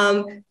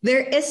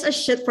 There is a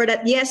shift for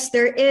that. Yes,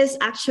 there is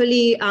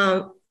actually.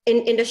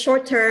 In the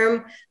short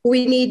term,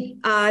 we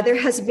need, there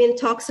has been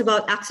talks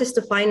about access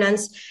to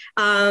finance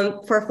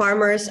for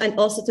farmers and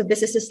also to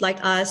businesses like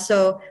us.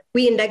 So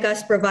we in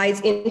Degas provides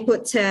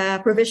input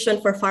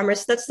provision for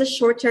farmers. That's the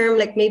short term,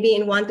 like maybe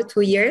in 1 to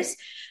 2 years.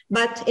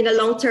 But in the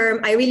long term,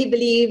 I really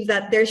believe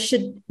that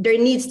there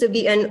needs to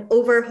be an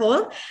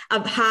overhaul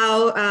of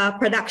how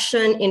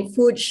production in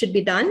food should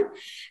be done.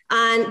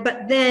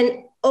 But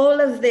then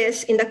all of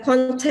this in the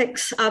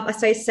context of,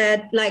 as I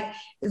said, like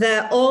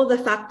all the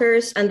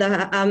factors and the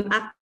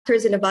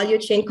actors in the value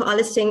chain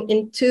coalescing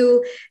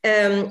into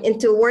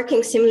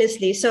working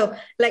seamlessly. So,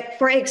 like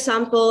for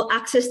example,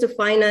 access to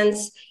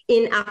finance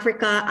in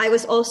Africa. I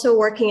was also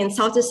working in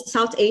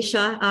South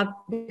Asia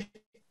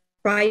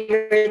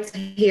prior to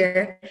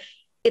here.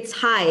 It's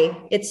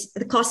high.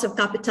 The cost of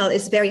capital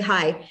is very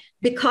high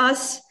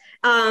because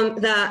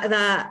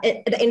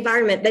the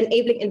environment, the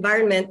enabling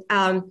environment.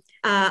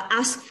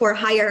 Ask for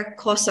higher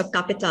cost of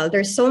capital.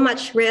 There's so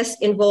much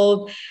risk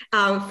involved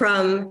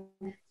from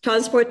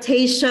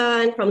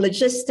transportation, from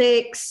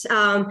logistics,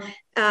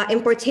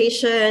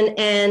 importation,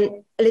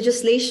 and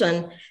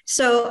legislation.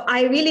 So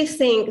I really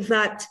think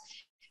that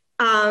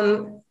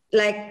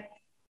like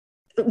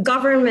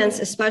governments,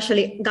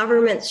 especially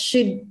governments,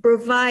 should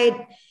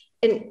provide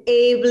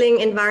enabling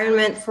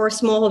environment for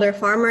smallholder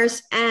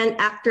farmers and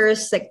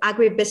actors like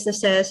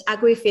agribusinesses,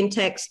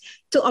 agri-fintechs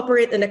to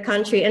operate in the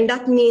country. And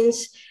that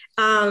means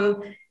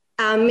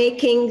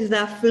making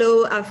the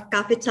flow of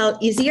capital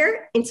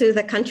easier into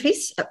the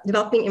countries,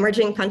 developing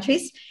emerging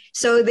countries.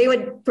 So they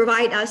would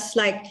provide us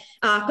like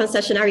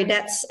concessionary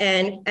debts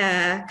and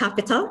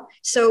capital.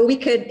 So we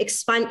could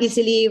expand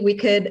easily. We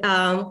could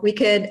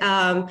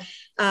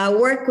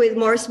work with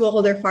more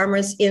smallholder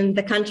farmers in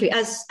the country.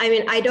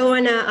 I don't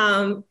want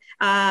to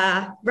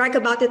brag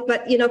about it,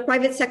 but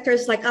private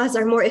sectors like us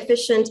are more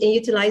efficient in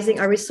utilizing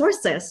our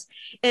resources,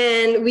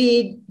 and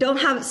we don't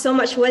have so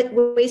much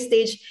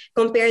wastage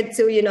compared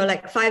to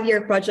like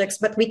 5-year projects.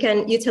 But we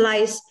can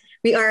utilize.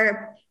 We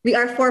are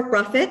for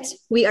profit.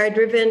 We are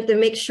driven to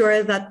make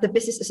sure that the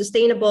business is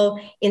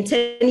sustainable in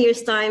 10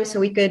 years' time, so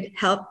we could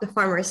help the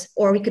farmers,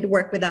 or we could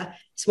work with the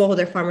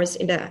smallholder farmers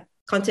in the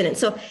continent.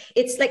 So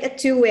it's like a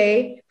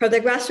two-way from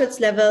the grassroots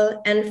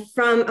level and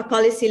from a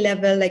policy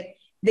level, like.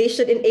 They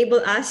should enable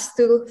us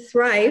to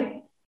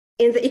thrive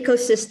in the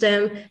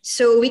ecosystem,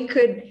 so we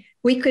could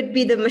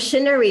be the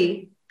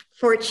machinery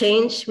for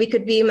change. We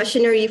could be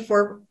machinery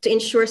to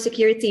ensure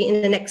security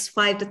in the next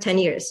 5 to 10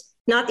 years,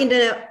 not in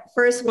the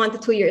first 1 to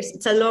 2 years.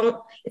 It's a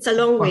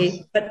long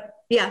way, but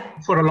yeah.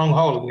 For a long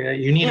haul,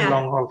 you need a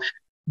long haul.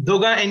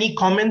 Doga, any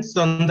comments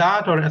on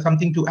that or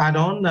something to add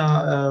on?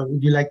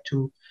 Would you like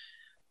to?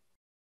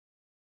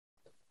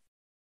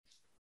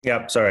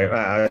 Yeah, sorry,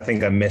 I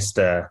think I missed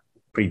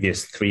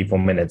previous 3-4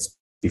 minutes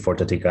before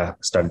Tatika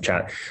started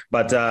chat.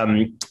 But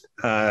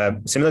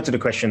similar to the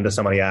question that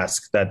somebody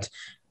asked, that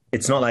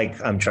it's not like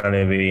I'm trying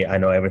to be, I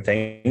know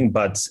everything,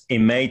 but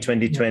in May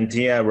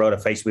 2020, I wrote a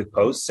Facebook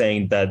post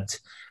saying that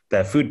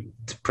the food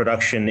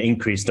production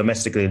increase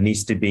domestically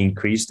needs to be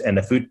increased and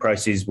the food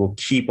prices will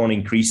keep on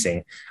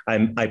increasing.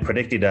 I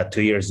predicted that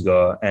 2 years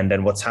ago. And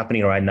then what's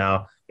happening right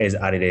now is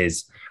as it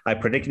is. I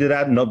predicted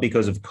that not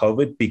because of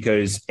COVID,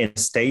 because in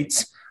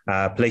states,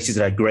 places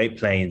like Great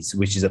Plains,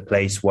 which is a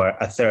place where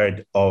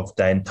 1/3 of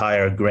the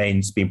entire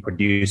grains being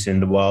produced in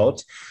the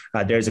world,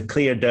 there's a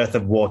clear dearth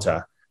of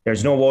water.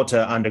 There's no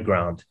water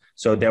underground.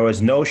 So there was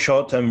no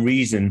short-term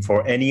reason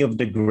for any of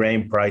the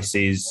grain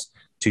prices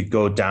to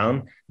go down.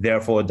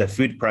 Therefore, the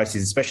food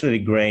prices, especially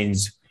the grains,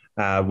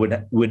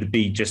 would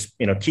be just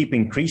keep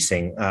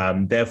increasing.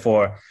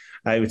 Therefore,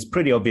 it's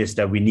pretty obvious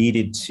that we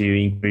needed to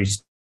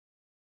increase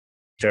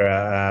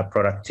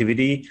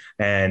productivity,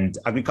 and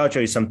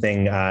agriculture is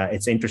something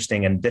it's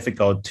interesting and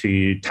difficult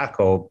to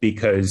tackle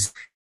because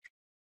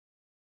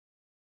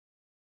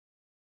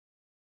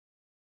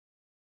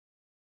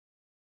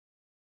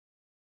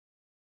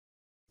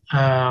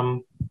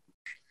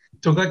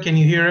Doga, can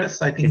you hear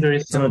us? I think there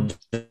is some.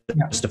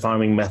 Just the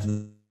farming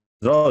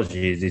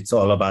methodologies. It's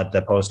all about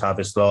the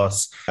post-harvest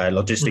loss,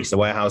 logistics, the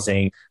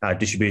warehousing,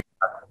 distribution.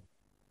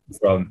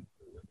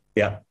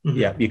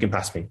 You can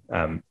pass me.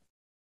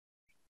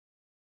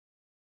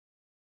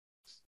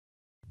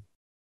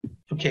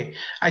 Okay,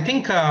 I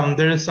think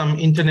there is some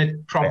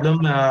internet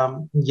problem.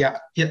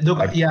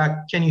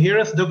 Doga, can you hear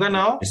us, Doga,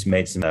 now? Just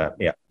made some,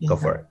 go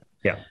for it.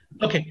 Yeah.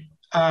 Okay.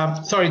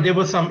 Sorry, there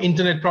was some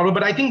internet problem,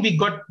 but I think we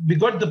got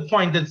the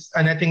point.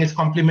 And I think it's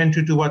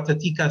complementary to what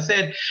Tatika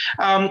said.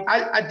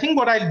 I think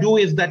what I'll do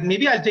is that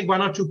maybe I'll take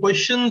one or two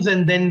questions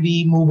and then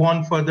we move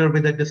on further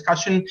with the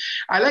discussion.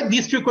 I like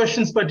these two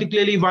questions,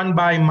 particularly one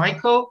by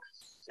Michael.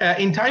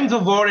 In times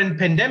of war and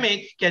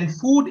pandemic, can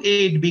food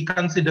aid be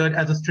considered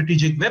as a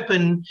strategic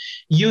weapon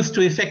used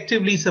to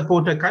effectively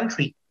support a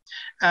country?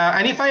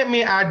 And if I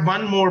may add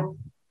one more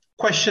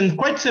question,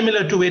 quite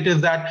similar to it,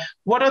 is that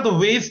what are the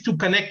ways to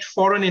connect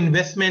foreign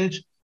investment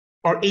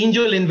or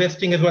angel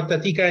investing, is what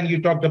Tatika and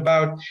you talked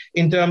about,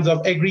 in terms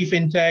of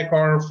agri-fintech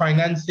or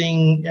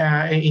financing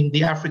in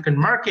the African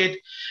market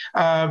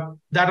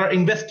that are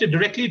invested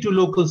directly to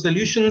local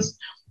solutions?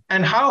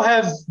 And how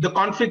has the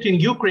conflict in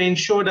Ukraine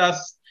showed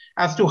us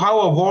as to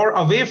how a war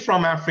away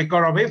from Africa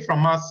or away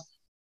from us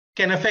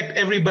can affect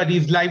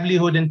everybody's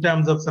livelihood in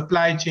terms of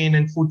supply chain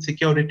and food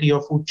security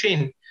or food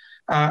chain?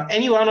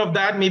 Any one of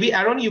that? Maybe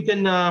Aaron, you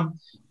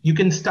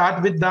can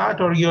start with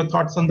that, or your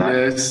thoughts on that?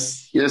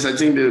 Yes. I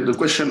think the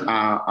question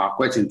are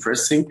quite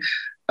interesting.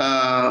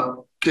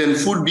 Can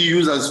food be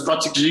used as a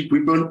strategic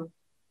weapon?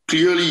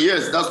 Clearly,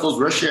 yes. That's what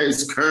Russia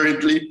is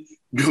currently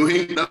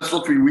doing. That's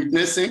what we're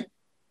witnessing.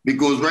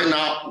 Because right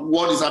now,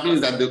 what is happening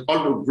is that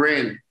all the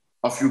grain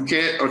of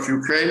Ukraine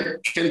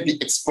can be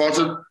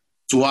exported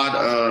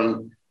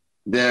toward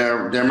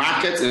their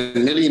markets,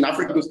 and mainly in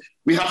Africa. Because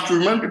we have to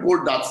remind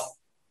people that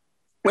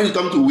when it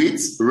comes to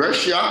wheat,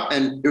 Russia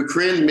and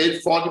Ukraine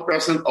made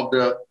 40% of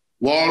the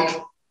world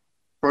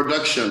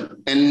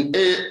production. And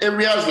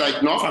areas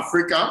like North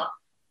Africa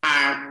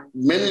are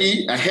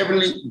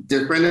heavily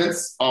dependent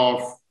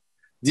of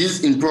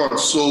these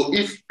imports. So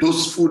if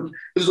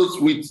those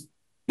wheat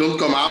don't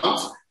come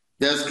out,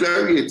 there's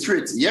clearly a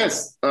threat.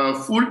 Yes,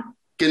 food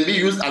can be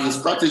used as a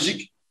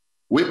strategic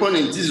weapon,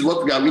 and this is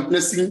what we are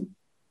witnessing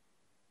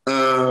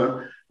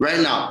right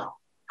now.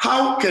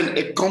 How can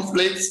a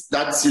conflict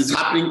that is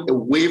happening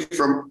away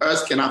from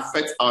us can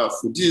affect our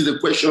food? This is the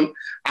question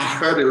I've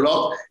heard a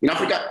lot in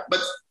Africa, but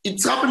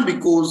it's happened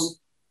because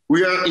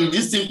we are in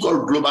this thing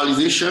called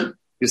globalization,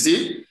 you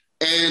see,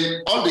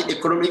 and all the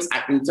economics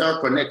are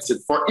interconnected.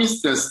 For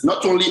instance,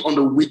 not only on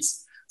the wheat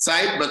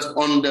side, but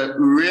on the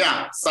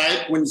urea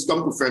side, when it's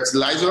come to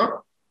fertilizer,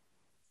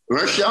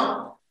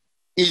 Russia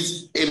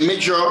is a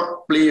major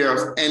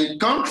player, and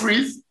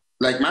countries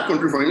like my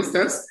country, for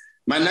instance,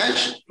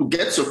 managed to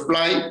get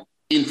supply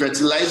in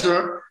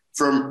fertilizer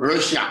from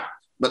Russia.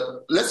 But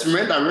let's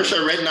remember that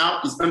Russia right now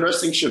is under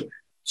sanction.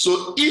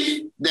 So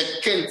if they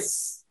can't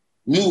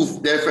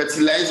move their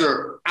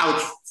fertilizer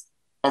out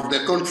of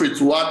the country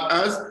toward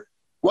us,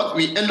 what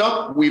we end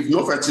up with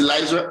no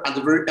fertilizer at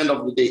the very end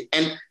of the day.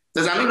 And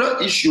there's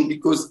another issue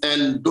because,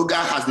 and Doga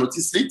has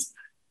noticed it,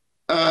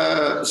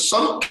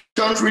 some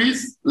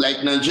countries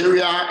like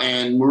Nigeria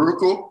and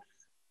Morocco,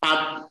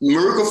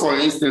 Morocco, for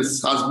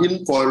instance, has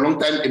been for a long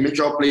time a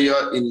major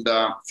player in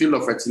the field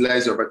of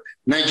fertilizer. But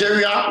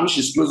Nigeria, which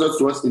is closer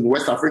to us in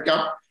West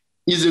Africa,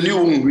 is a new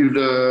one with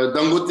the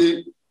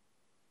Dangote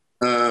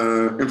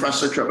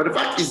infrastructure. But the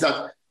fact is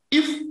that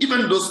if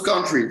even those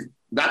countries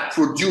that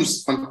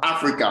produce on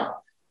Africa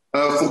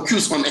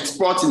focus on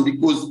exporting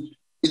because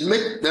it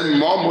makes them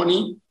more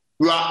money,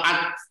 we are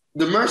at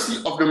the mercy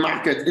of the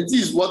market. And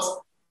this is what's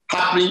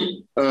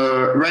happening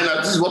right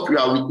now. This is what we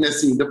are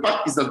witnessing. The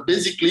fact is that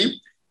basically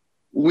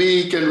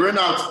we can run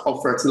out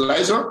of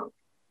fertilizer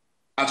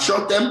at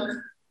short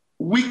term.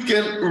 We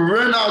can not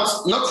run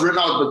out,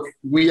 but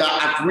we are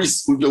at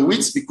risk with the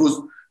wheat because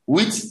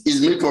wheat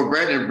is made for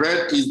bread, and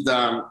bread is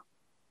the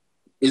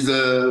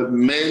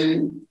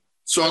main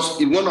source,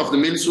 one of the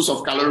main source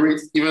of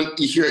calories, even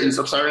here in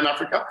sub-Saharan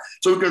Africa.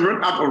 So we can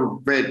run out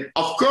of bread.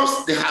 Of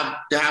course, there are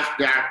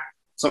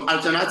some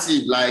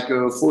alternatives like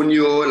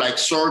fonio, like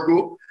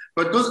sorghum,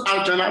 but those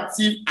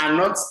alternatives are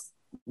not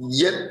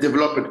yet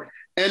developed.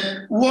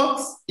 And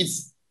what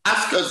it's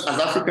asked us as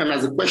Africans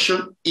as a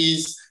question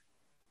is,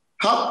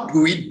 how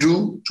do we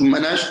do to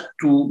manage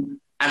to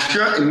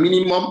assure a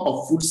minimum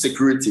of food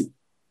security?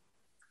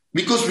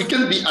 Because we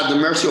can be at the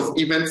mercy of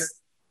events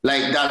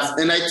like that.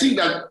 And I think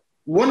that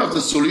one of the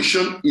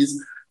solutions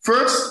is,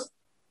 first,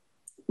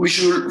 we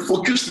should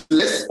focus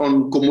less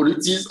on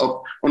commodities,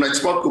 on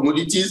export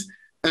commodities,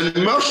 and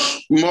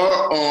much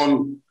more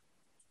on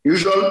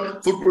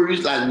usual food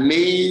produce like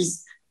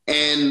maize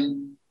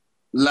and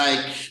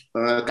like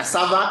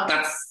cassava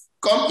that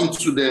come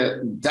into the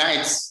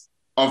diets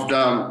of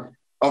the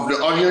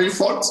ordinary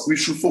folks. We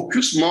should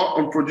focus more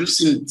on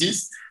producing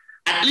this,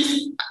 at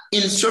least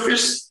in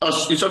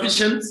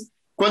sufficient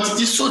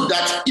quantity, so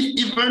that if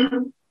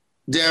even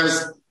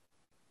there's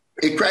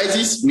a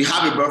crisis, we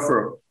have a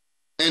buffer.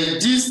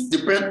 And this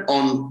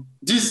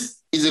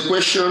is a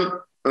question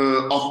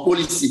of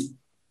policy.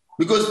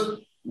 Because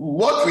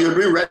what we are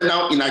doing right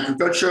now in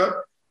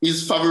agriculture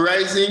is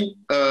favorizing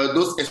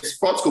those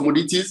export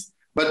commodities,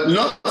 but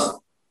not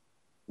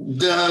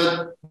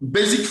the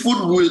basic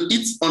food we will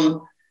eat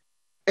on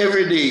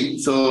every day.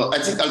 So I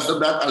think I'll stop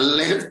that. I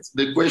left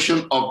the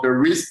question of the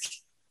risk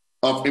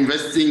of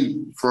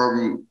investing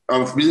from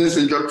business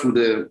angel to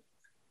the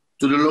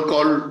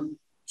local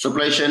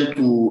supply chain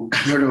to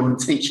another one.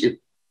 Thank you.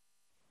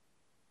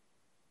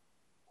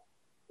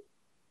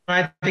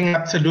 I think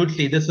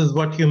absolutely. This is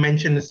what you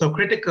mentioned is so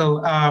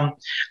critical.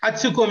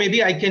 Atsuko,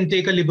 maybe I can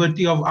take a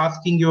liberty of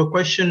asking you a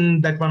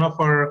question that one of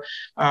our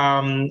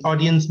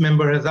audience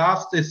member has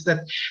asked is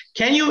that,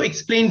 can you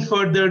explain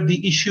further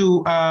the issue,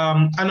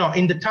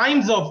 in the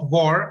times of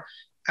war,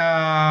 we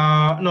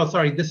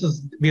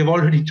have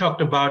already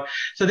talked about.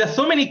 So there's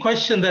so many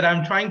questions that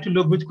I'm trying to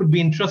look, which could be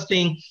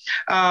interesting.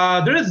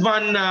 There is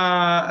one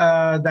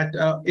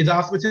that is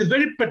asked, which is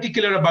very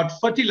particular about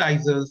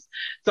fertilizers.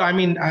 So, I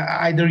mean,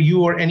 either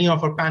you or any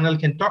of our panel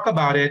can talk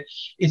about it.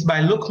 It's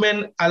by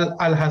Lukman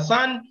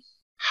Al-Hassan.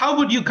 How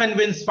would you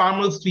convince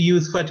farmers to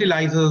use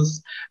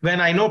fertilizers when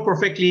I know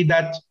perfectly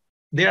that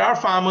there are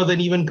farmers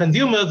and even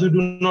consumers who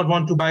do not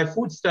want to buy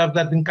foodstuff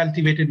that's been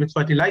cultivated with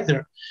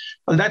fertilizer?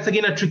 Well, that's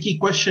again a tricky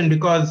question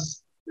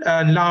because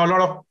now a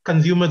lot of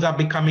consumers are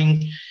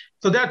becoming.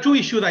 So there are two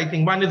issues, I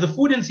think. One is the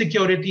food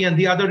insecurity, and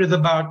the other is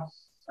about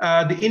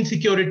the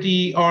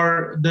insecurity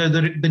or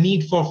the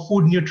need for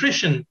food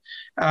nutrition.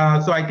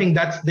 So I think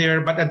that's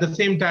there. But at the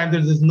same time,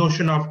 there's this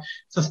notion of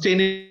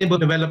sustainable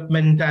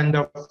development and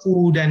of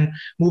food and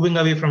moving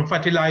away from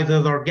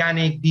fertilizers,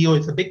 organic, bio.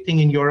 It's a big thing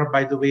in Europe,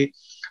 by the way.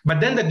 But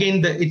then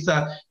again, it's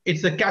a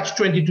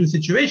catch-22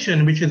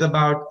 situation, which is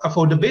about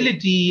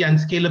affordability and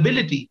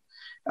scalability.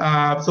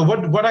 So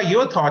what are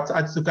your thoughts,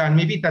 Atsuko? And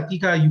maybe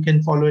Tatika, you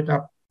can follow it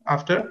up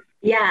after.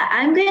 Yeah,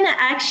 I'm going to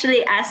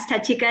actually ask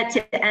Tatika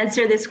to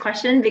answer this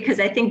question because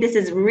I think this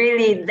is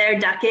really their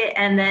docket,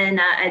 and then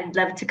I'd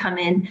love to come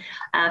in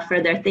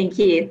further. Thank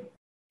you.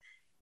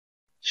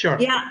 Sure.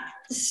 Yeah.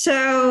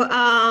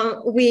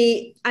 So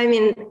we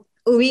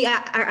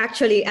are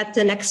actually at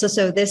the nexus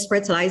of this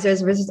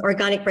fertilizers versus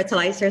organic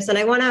fertilizers. And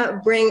I want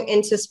to bring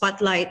into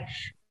spotlight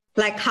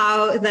like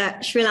how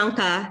the Sri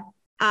Lanka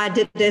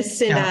did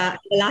this in the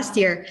last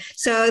year.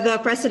 So the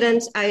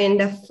president,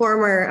 the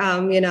former,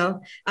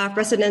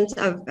 president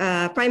of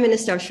Prime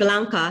Minister of Sri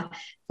Lanka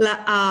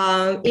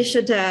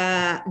issued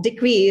a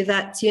decree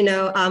that,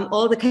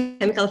 all the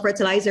chemical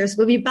fertilizers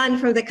will be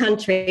banned from the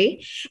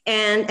country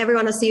and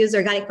everyone has to use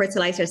organic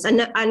fertilizers.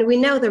 And we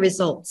know the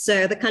results.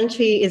 So the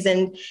country is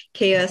in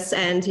chaos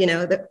and, we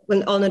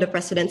all know the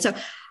precedent. So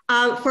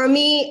for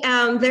me,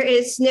 there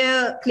is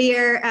no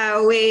clear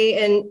way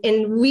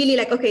in really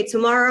like, okay,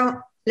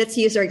 tomorrow, let's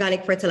use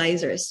organic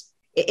fertilizers.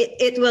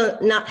 It will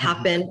not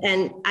happen.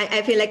 And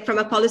I feel like from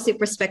a policy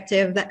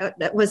perspective,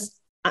 that was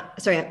a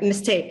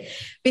mistake,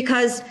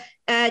 because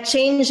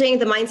changing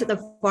the mindset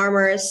of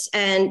farmers,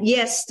 and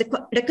yes,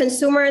 the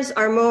consumers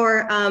are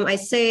more,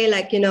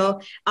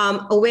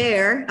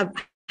 aware of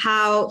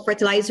how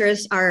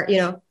fertilizers are,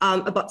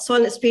 about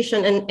soil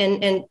nutrition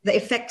and the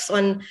effects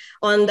on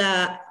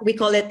the, we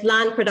call it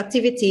land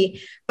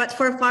productivity. But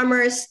for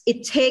farmers,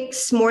 it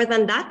takes more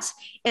than that.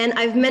 And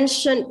I've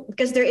mentioned,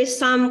 because there is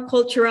some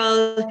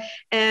cultural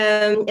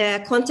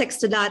context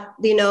to that,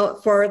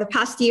 for the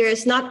past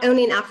years, not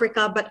only in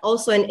Africa, but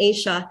also in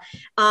Asia,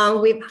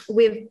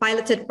 we've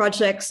piloted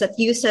projects that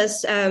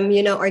uses,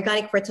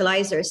 organic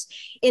fertilizers.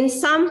 In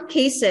some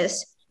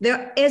cases,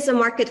 there is a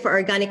market for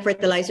organic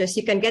fertilizers.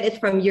 You can get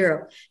it from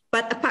Europe.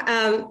 But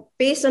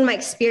based on my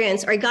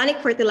experience, organic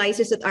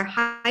fertilizers that are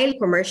highly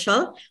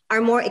commercial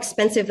are more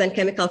expensive than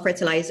chemical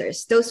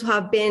fertilizers, those who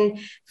have been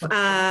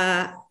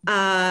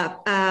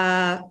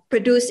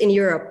produced in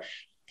Europe,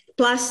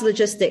 plus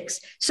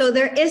logistics. So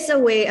there is a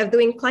way of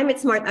doing climate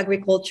smart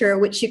agriculture,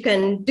 which you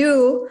can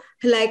do,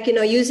 like,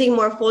 using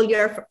more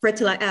foliar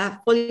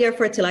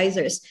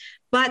fertilizers.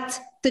 But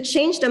to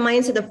change the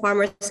mindset of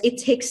farmers, it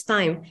takes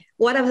time.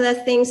 One of the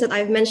things that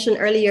I've mentioned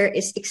earlier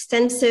is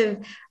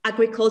extensive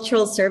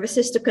agricultural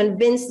services to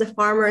convince the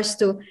farmers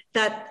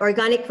that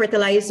organic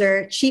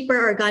fertilizer,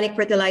 cheaper organic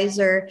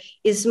fertilizer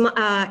is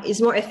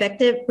more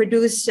effective,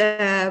 produce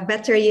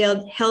better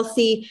yield,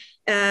 healthy,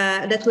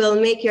 that will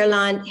make your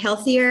land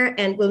healthier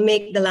and will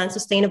make the land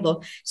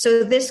sustainable.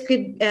 So this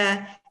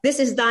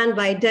is done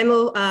by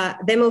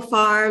demo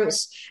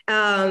farms,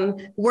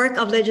 work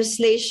of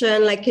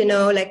legislation, like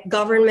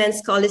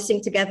governments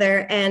coalescing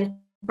together and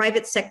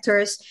private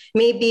sectors,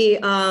 maybe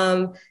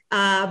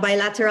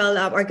bilateral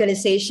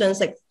organizations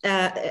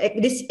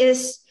this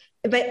is.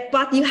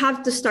 But you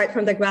have to start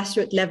from the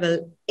grassroots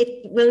level.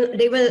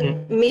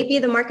 Maybe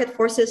the market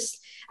forces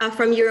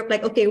from Europe,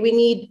 like, okay, we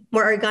need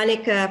more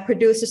organic,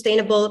 produce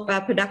sustainable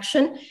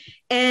production.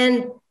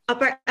 And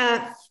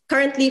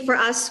currently for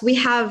us, we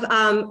have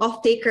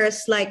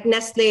off-takers like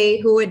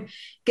Nestle who would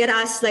get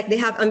us, like they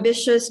have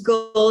ambitious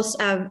goals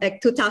of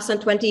like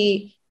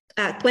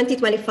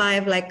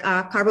 2025, like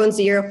carbon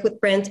zero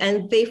footprint,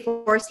 and they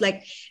force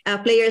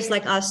players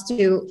like us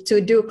to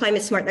do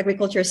climate smart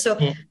agriculture. So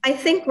I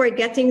think we're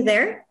getting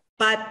there,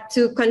 but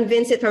to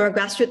convince it from a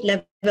grassroots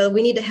level,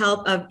 we need the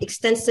help of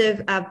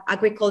extensive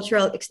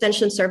agricultural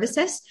extension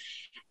services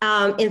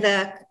in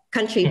the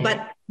country,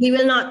 but we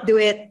will not do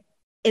it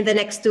in the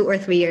next 2 or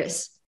 3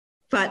 years.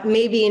 but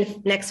maybe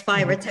in next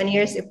 5 or 10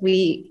 years if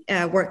we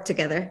work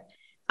together.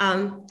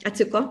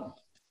 Atsuko,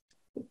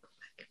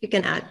 you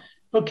can add.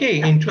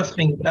 Okay,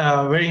 interesting,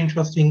 very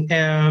interesting.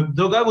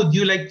 Doga, would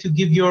you like to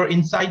give your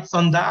insights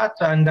on that?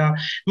 And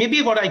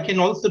maybe what I can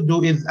also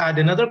do is add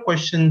another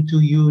question to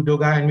you,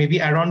 Doga, and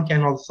maybe Aaron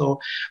can also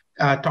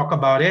talk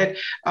about it.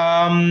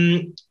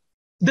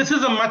 This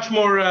is a much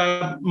more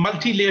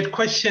multi-layered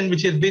question,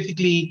 which is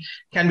basically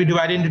can be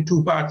divided into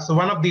 2 parts. So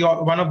one of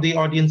the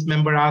audience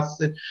member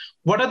asked,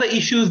 what are the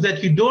issues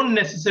that you don't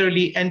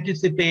necessarily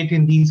anticipate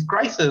in these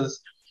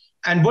crises?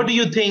 And what do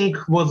you think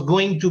was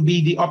going to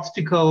be the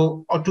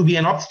obstacle or to be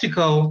an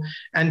obstacle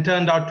and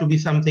turned out to be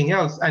something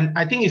else? And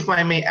I think if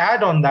I may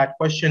add on that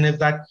question is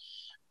that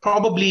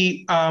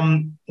probably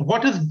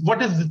what is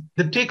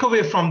the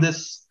takeaway from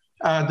this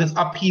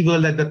upheaval,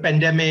 that the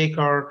pandemic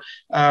or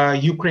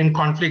Ukraine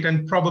conflict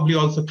and probably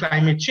also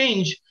climate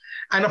change?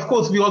 And of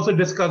course, we also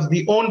discussed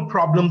the own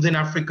problems in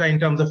Africa in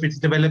terms of its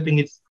developing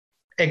its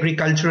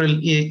agricultural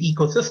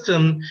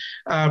ecosystem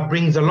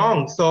brings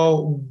along.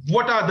 So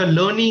what are the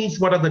learnings?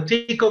 What are the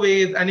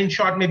takeaways? And in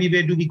short, maybe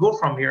where do we go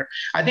from here?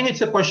 I think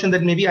it's a question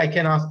that maybe I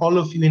can ask all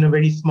of you in a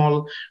very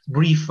small,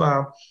 brief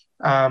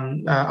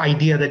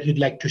idea that you'd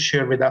like to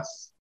share with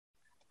us.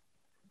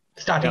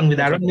 Starting with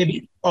Aaron,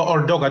 maybe,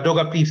 or Doga.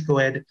 Doga, please go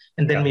ahead.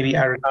 And then maybe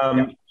Aaron.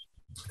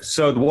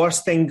 So the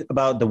worst thing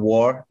about the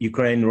war,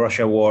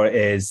 Ukraine-Russia war,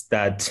 is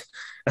that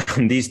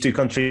these 2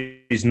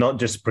 countries not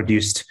just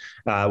produced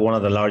one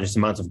of the largest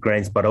amounts of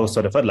grains, but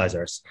also the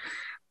fertilizers.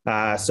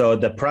 So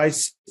the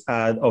price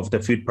of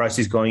the food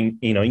prices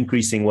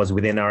increasing was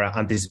within our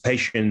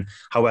anticipation.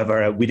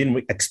 However, we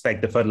didn't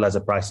expect the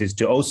fertilizer prices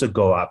to also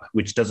go up,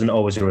 which doesn't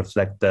always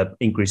reflect the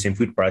increase in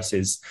food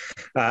prices.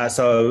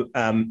 So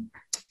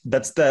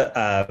that's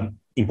the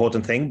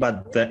important thing.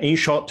 But in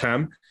short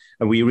term,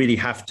 we really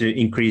have to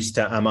increase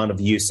the amount of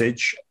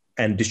usage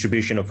and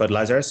distribution of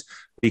fertilizers,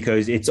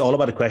 because it's all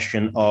about the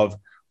question of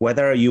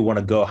whether you want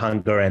to go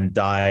hunger and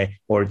die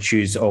or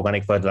choose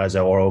organic fertilizer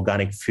or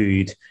organic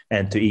food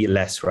and to eat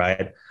less,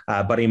 right?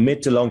 But in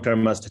mid to long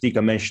term, as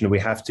Tatika mentioned, we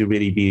have to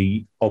really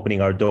be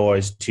opening our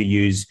doors to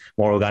use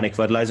more organic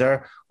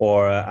fertilizer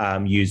or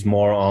use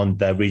more on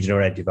the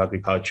regenerative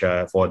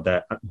agriculture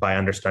by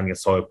understanding the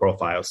soil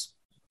profiles.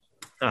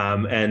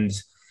 And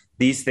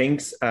these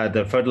things,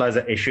 the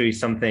fertilizer issue is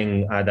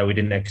something that we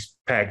didn't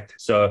expect.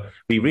 So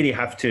we really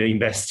have to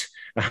invest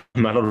a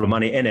lot of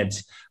money in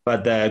it.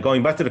 But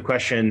going back to the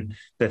question,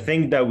 the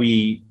thing that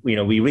we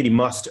really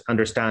must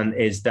understand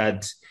is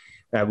that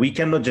we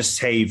cannot just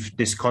save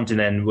this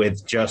continent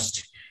with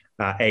just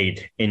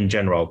aid in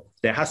general.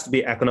 There has to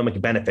be economic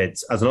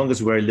benefits as long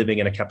as we're living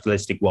in a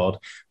capitalistic world.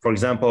 For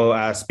example,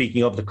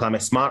 speaking of the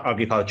climate smart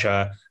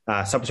agriculture,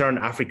 Sub-Saharan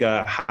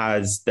Africa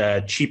has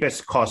the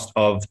cheapest cost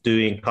of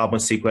doing carbon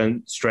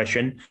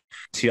sequestration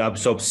to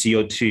absorb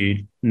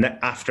CO2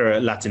 after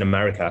Latin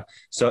America.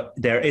 So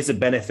there is a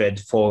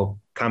benefit for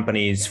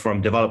companies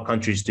from developed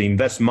countries to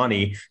invest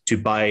money to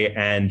buy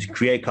and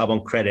create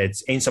carbon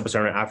credits in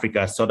Sub-Saharan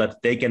Africa so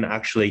that they can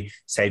actually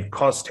save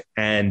cost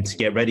and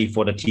get ready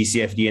for the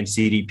TCFD and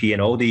CDP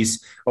and all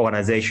these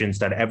organizations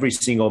that every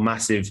single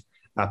massive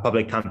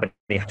public company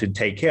have to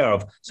take care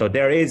of. So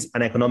there is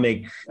an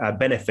economic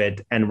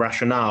benefit and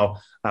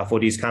rationale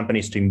for these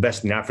companies to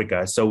invest in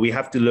Africa. So we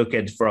have to look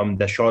at from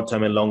the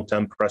short-term and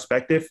long-term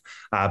perspective,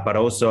 but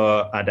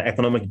also the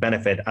economic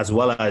benefit, as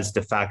well as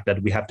the fact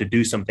that we have to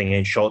do something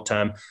in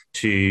short-term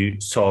to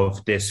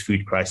solve this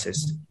food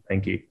crisis.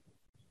 Thank you.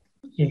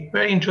 Okay,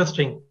 very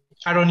interesting.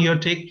 Aaron, your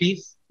take,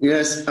 please.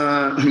 Yes,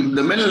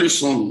 the main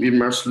lesson we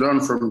must learn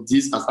from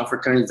this as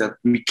Africans is that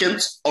we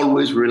can't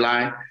always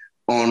rely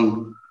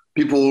on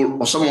people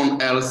or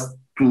someone else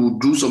to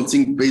do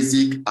something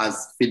basic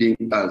as feeding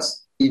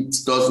us. It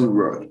doesn't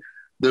work.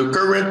 The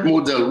current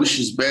model, which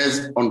is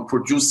based on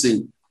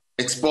producing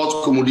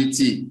export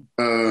commodity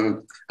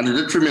at the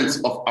detriment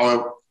of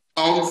our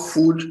own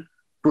food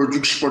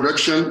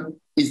production,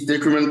 is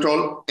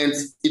detrimental, and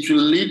it will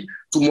lead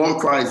to more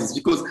crises,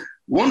 because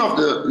one of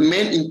the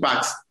main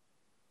impacts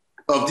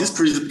of this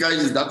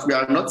crisis that we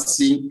are not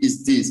seeing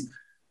is this.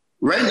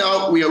 Right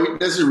now, we are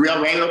witnessing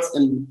real riots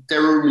and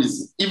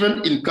terrorism.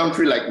 Even in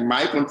country like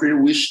my country,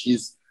 which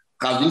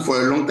has been for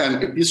a long time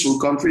a peaceful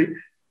country,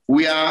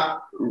 we are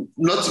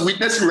not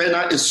witnessing right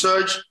now a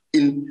surge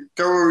in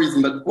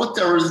terrorism. But what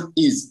terrorism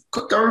is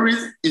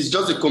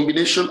just a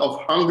combination of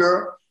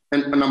hunger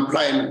and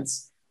unemployment,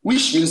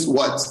 which means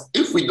what?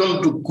 If we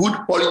don't do good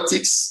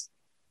politics,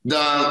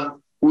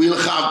 we'll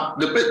have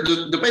the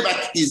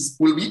payback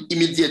will be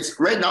immediate.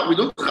 Right now, we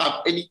don't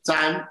have any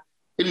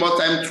more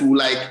time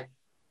to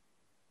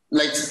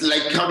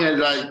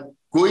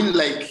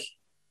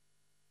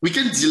we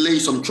can delay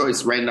some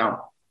choice right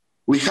now.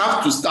 We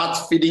have to start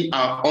feeding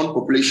our own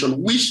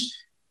population, which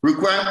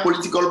require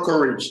political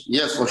courage,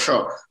 yes, for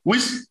sure,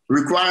 which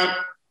require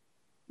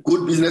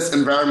good business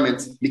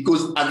environment,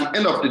 because at the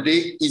end of the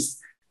day, it's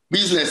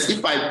business.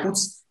 If I put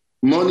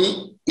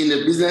money in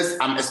a business,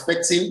 I'm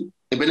expecting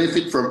a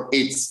benefit from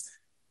it.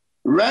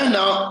 Right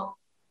now,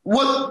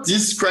 what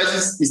this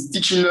crisis is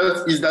teaching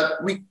us is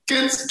that we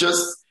can't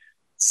just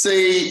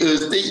say,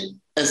 stay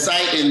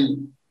aside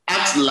and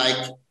act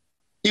like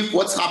if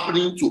what's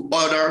happening to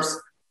others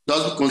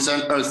doesn't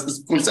concern us.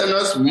 It concerns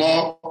us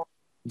more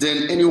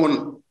than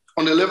anyone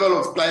on the level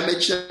of climate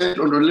change,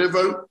 on the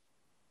level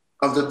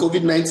of the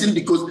COVID-19,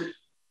 because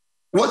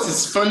what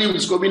is funny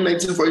with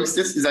COVID-19, for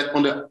instance, is that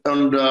on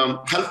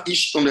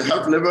the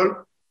health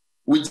level,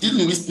 we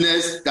didn't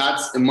witness that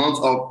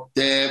amount of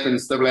death and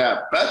stuff like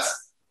that. But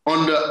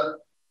on the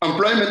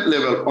employment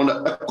level, on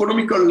the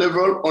economical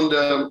level, on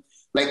the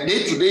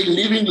day-to-day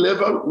living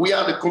level, we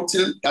are the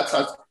continent that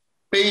has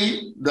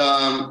paid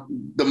the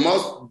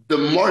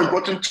more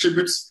important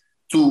tributes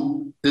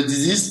to the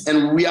disease,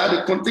 and we are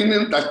the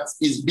continent that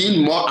is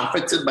being more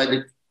affected by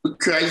the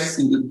crisis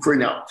in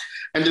Ukraine.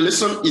 And the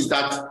lesson is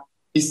that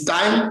it's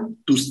time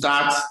to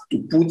start to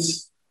put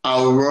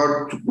our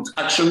word, to put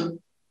action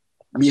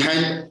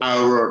behind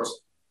our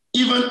words.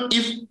 Even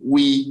if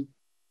we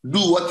do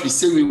what we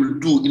say we will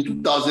do in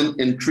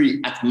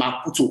 2003 at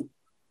Maputo,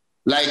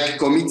 like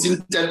committing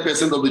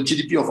 10% of the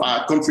GDP of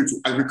our country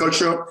to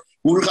agriculture,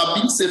 we will have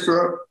been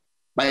safer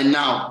by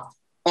now.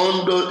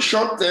 On the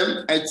short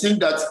term, I think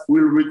that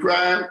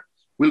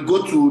we'll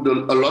go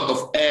through a lot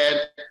of aid,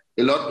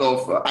 a lot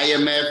of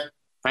IMF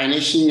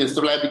financing and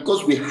stuff like that,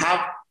 because we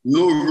have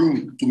no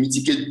room to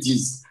mitigate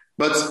this.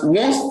 But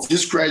once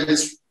this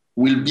crisis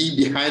will be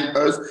behind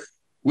us,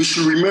 we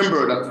should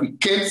remember that we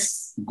can't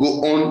go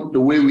on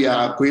the way we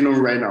are going on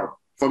right now.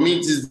 For me,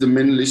 this is the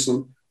main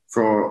lesson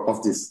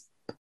of this.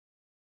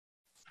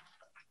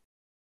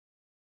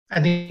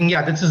 I think,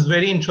 yeah, this is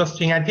very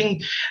interesting. I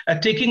think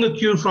taking a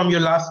cue from your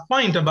last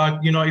point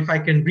about, if I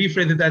can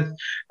rephrase it as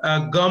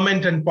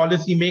government and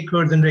policy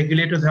makers and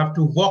regulators have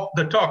to walk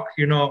the talk,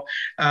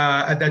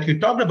 that you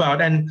talked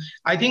about. And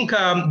I think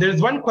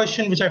there's one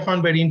question which I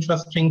found very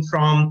interesting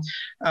from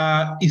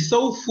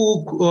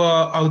Isofu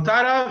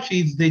Autara.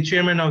 She's the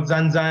chairman of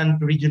Zanzan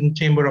Region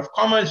Chamber of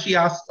Commerce. He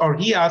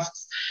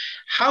asks,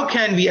 how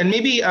can we, and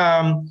maybe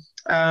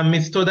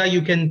Ms. Toda,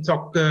 you can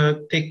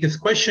take this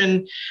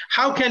question.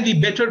 How can we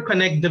better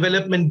connect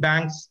development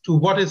banks to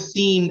what is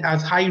seen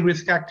as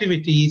high-risk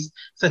activities,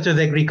 such as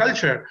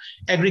agriculture?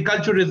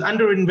 Agriculture is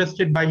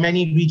underinvested by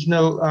many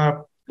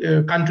regional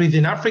countries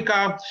in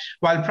Africa,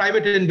 while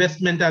private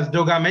investment, as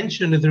Doga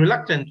mentioned, is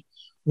reluctant.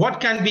 What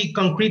can be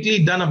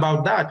concretely done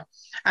about that?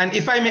 And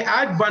if I may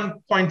add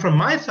one point from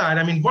my side,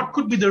 I mean, what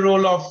could be the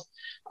role of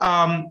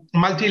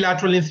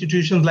multilateral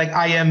institutions like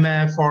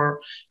IMF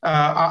or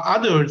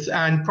others,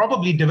 and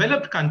probably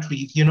developed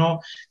countries?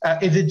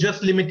 Is it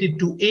just limited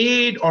to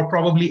aid, or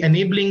probably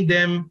enabling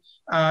them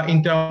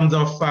in terms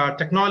of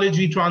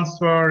technology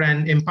transfer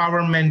and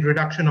empowerment,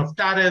 reduction of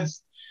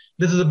tariffs?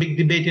 This is a big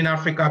debate in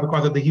Africa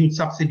because of the huge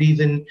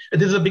subsidies, and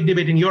this is a big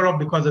debate in Europe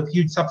because of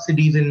huge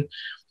subsidies in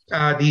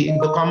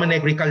the common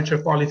agriculture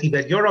policy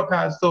that Europe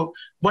has. So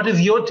what is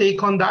your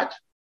take on that?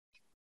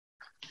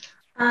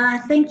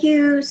 Thank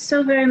you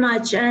so very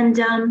much. And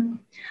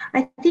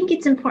I think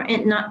it's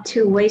important not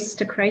to waste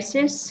a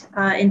crisis.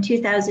 In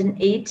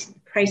 2008,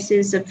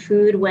 prices of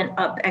food went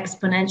up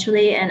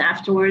exponentially, and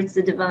afterwards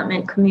the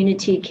development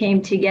community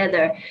came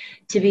together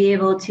to be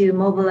able to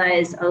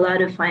mobilize a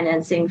lot of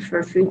financing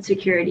for food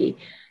security.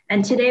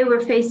 And today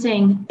we're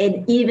facing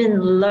an even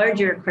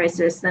larger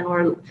crisis than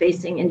we're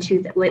faced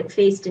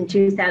in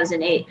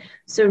 2008.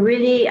 So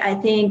really, I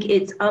think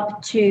it's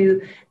up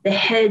to the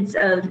heads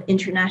of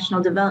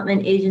international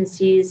development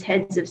agencies,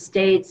 heads of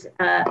states,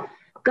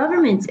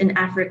 governments in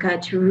Africa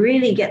to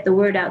really get the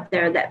word out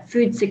there that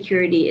food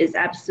security is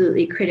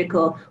absolutely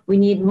critical. We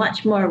need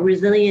much more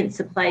resilient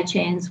supply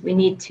chains. We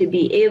need to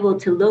be able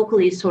to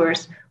locally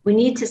source. We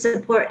need to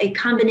support a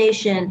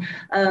combination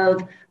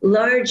of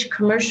large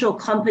commercial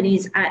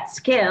companies at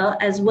scale,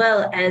 as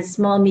well as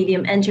small,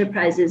 medium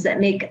enterprises that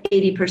make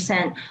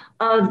 80%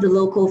 of the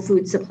local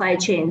food supply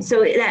chain.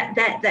 So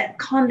that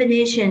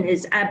combination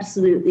is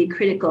absolutely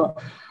critical.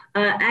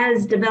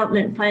 As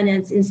development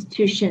finance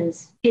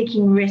institutions,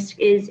 taking risk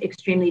is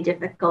extremely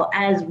difficult,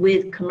 as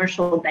with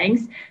commercial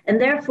banks.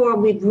 And therefore,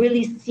 we've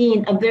really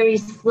seen a very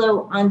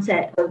slow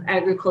onset of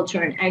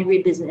agriculture and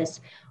agribusiness.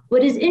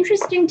 What is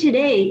interesting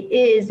today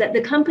is that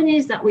the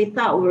companies that we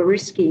thought were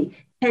risky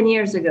 10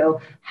 years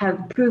ago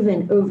have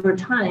proven over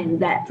time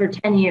that for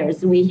 10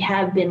 years, we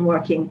have been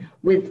working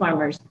with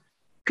farmers.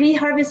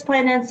 Pre-harvest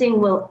financing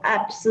will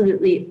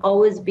absolutely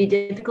always be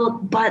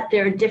difficult, but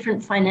there are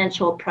different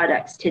financial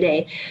products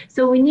today.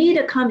 So we need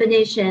a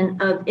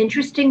combination of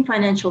interesting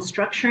financial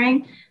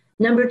structuring.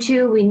 Number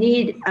two, we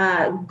need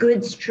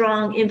good,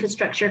 strong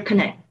infrastructure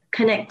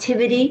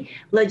connectivity,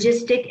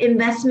 logistic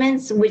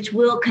investments, which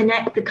will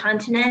connect the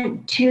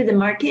continent to the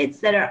markets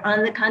that are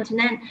on the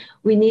continent.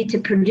 We need to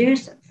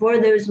produce for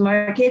those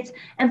markets.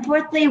 And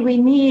fourthly, we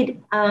need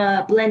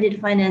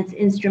blended finance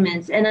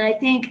instruments. And I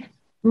think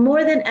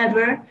more than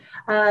ever,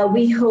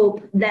 we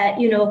hope that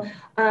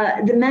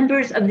the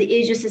members of the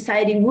Asia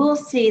Society will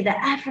see that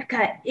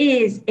Africa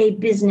is a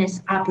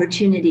business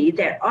opportunity.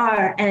 There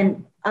are,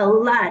 and a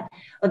lot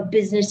of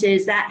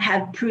businesses that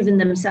have proven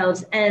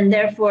themselves. And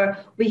therefore,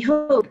 we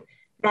hope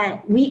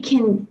that we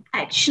can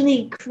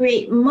actually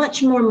create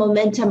much more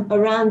momentum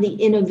around the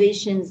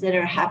innovations that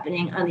are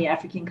happening on the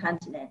African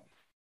continent.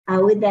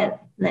 With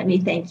that, let me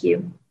thank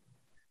you.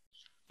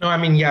 No, I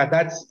mean, yeah,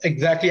 that's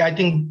exactly. I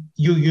think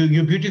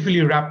you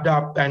beautifully wrapped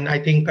up, and I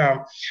think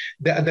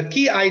the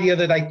key idea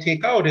that I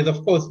take out is,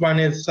 of course, one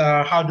is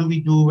how do we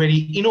do very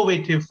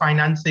innovative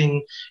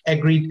financing,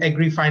 agri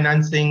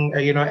financing,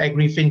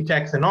 agri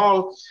fintechs and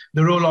all.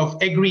 The role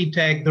of agri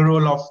tech, the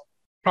role of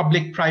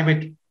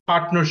public-private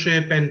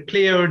partnership and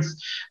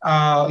players,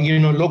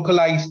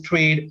 localized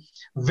trade.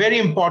 Very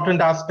important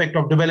aspect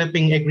of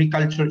developing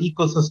agriculture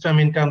ecosystem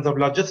in terms of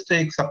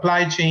logistics,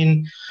 supply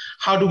chain.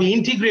 How do we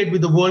integrate with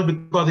the world,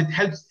 because it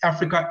helps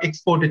Africa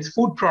export its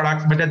food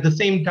products, but at the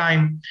same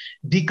time,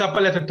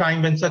 decouple at a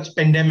time when such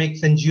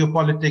pandemics and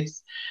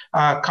geopolitics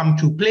come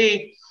to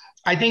play.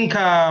 I think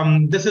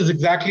this is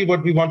exactly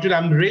what we wanted.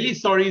 I'm really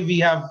sorry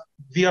we are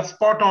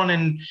spot on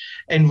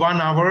in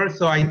 1 hour.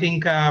 So I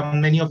think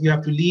many of you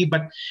have to leave,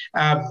 but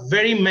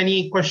very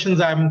many questions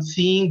I'm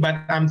seeing, but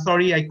I'm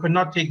sorry I could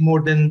not take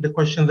more than the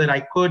questions that I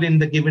could in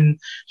the given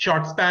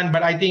short span.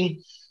 But I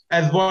think,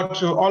 as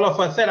what all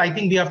of us said, I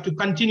think we have to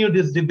continue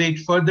this debate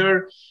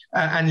further,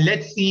 and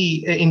let's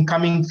see in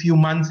coming few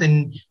months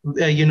in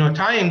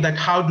time that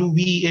how do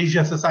we,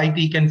 Asia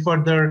society, can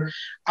further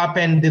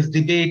upend this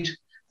debate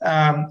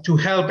to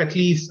help, at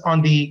least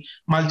on the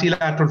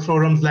multilateral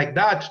forums like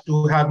that,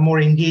 to have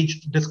more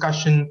engaged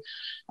discussion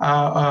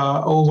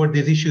over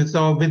these issues.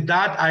 So with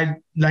that, I'd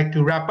like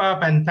to wrap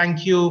up and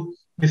thank you,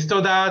 Ms.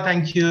 Toda,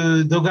 thank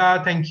you,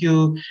 Doga, thank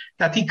you,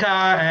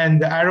 Tatika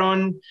and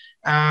Aaron,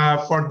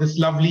 for this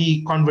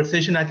lovely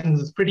conversation. I think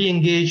this is pretty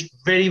engaged,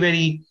 very,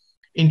 very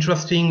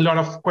interesting, a lot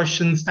of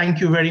questions.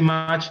 Thank you very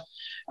much.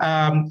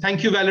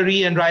 Thank you,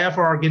 Valerie and Raya,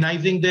 for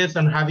organizing this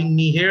and having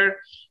me here.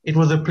 It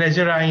was a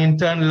pleasure. I, in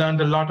turn, learned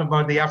a lot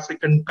about the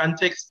African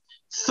context,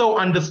 so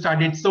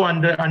understudied, so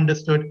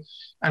understood.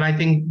 And I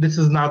think this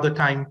is now the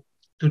time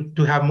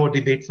to have more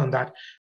debates on that.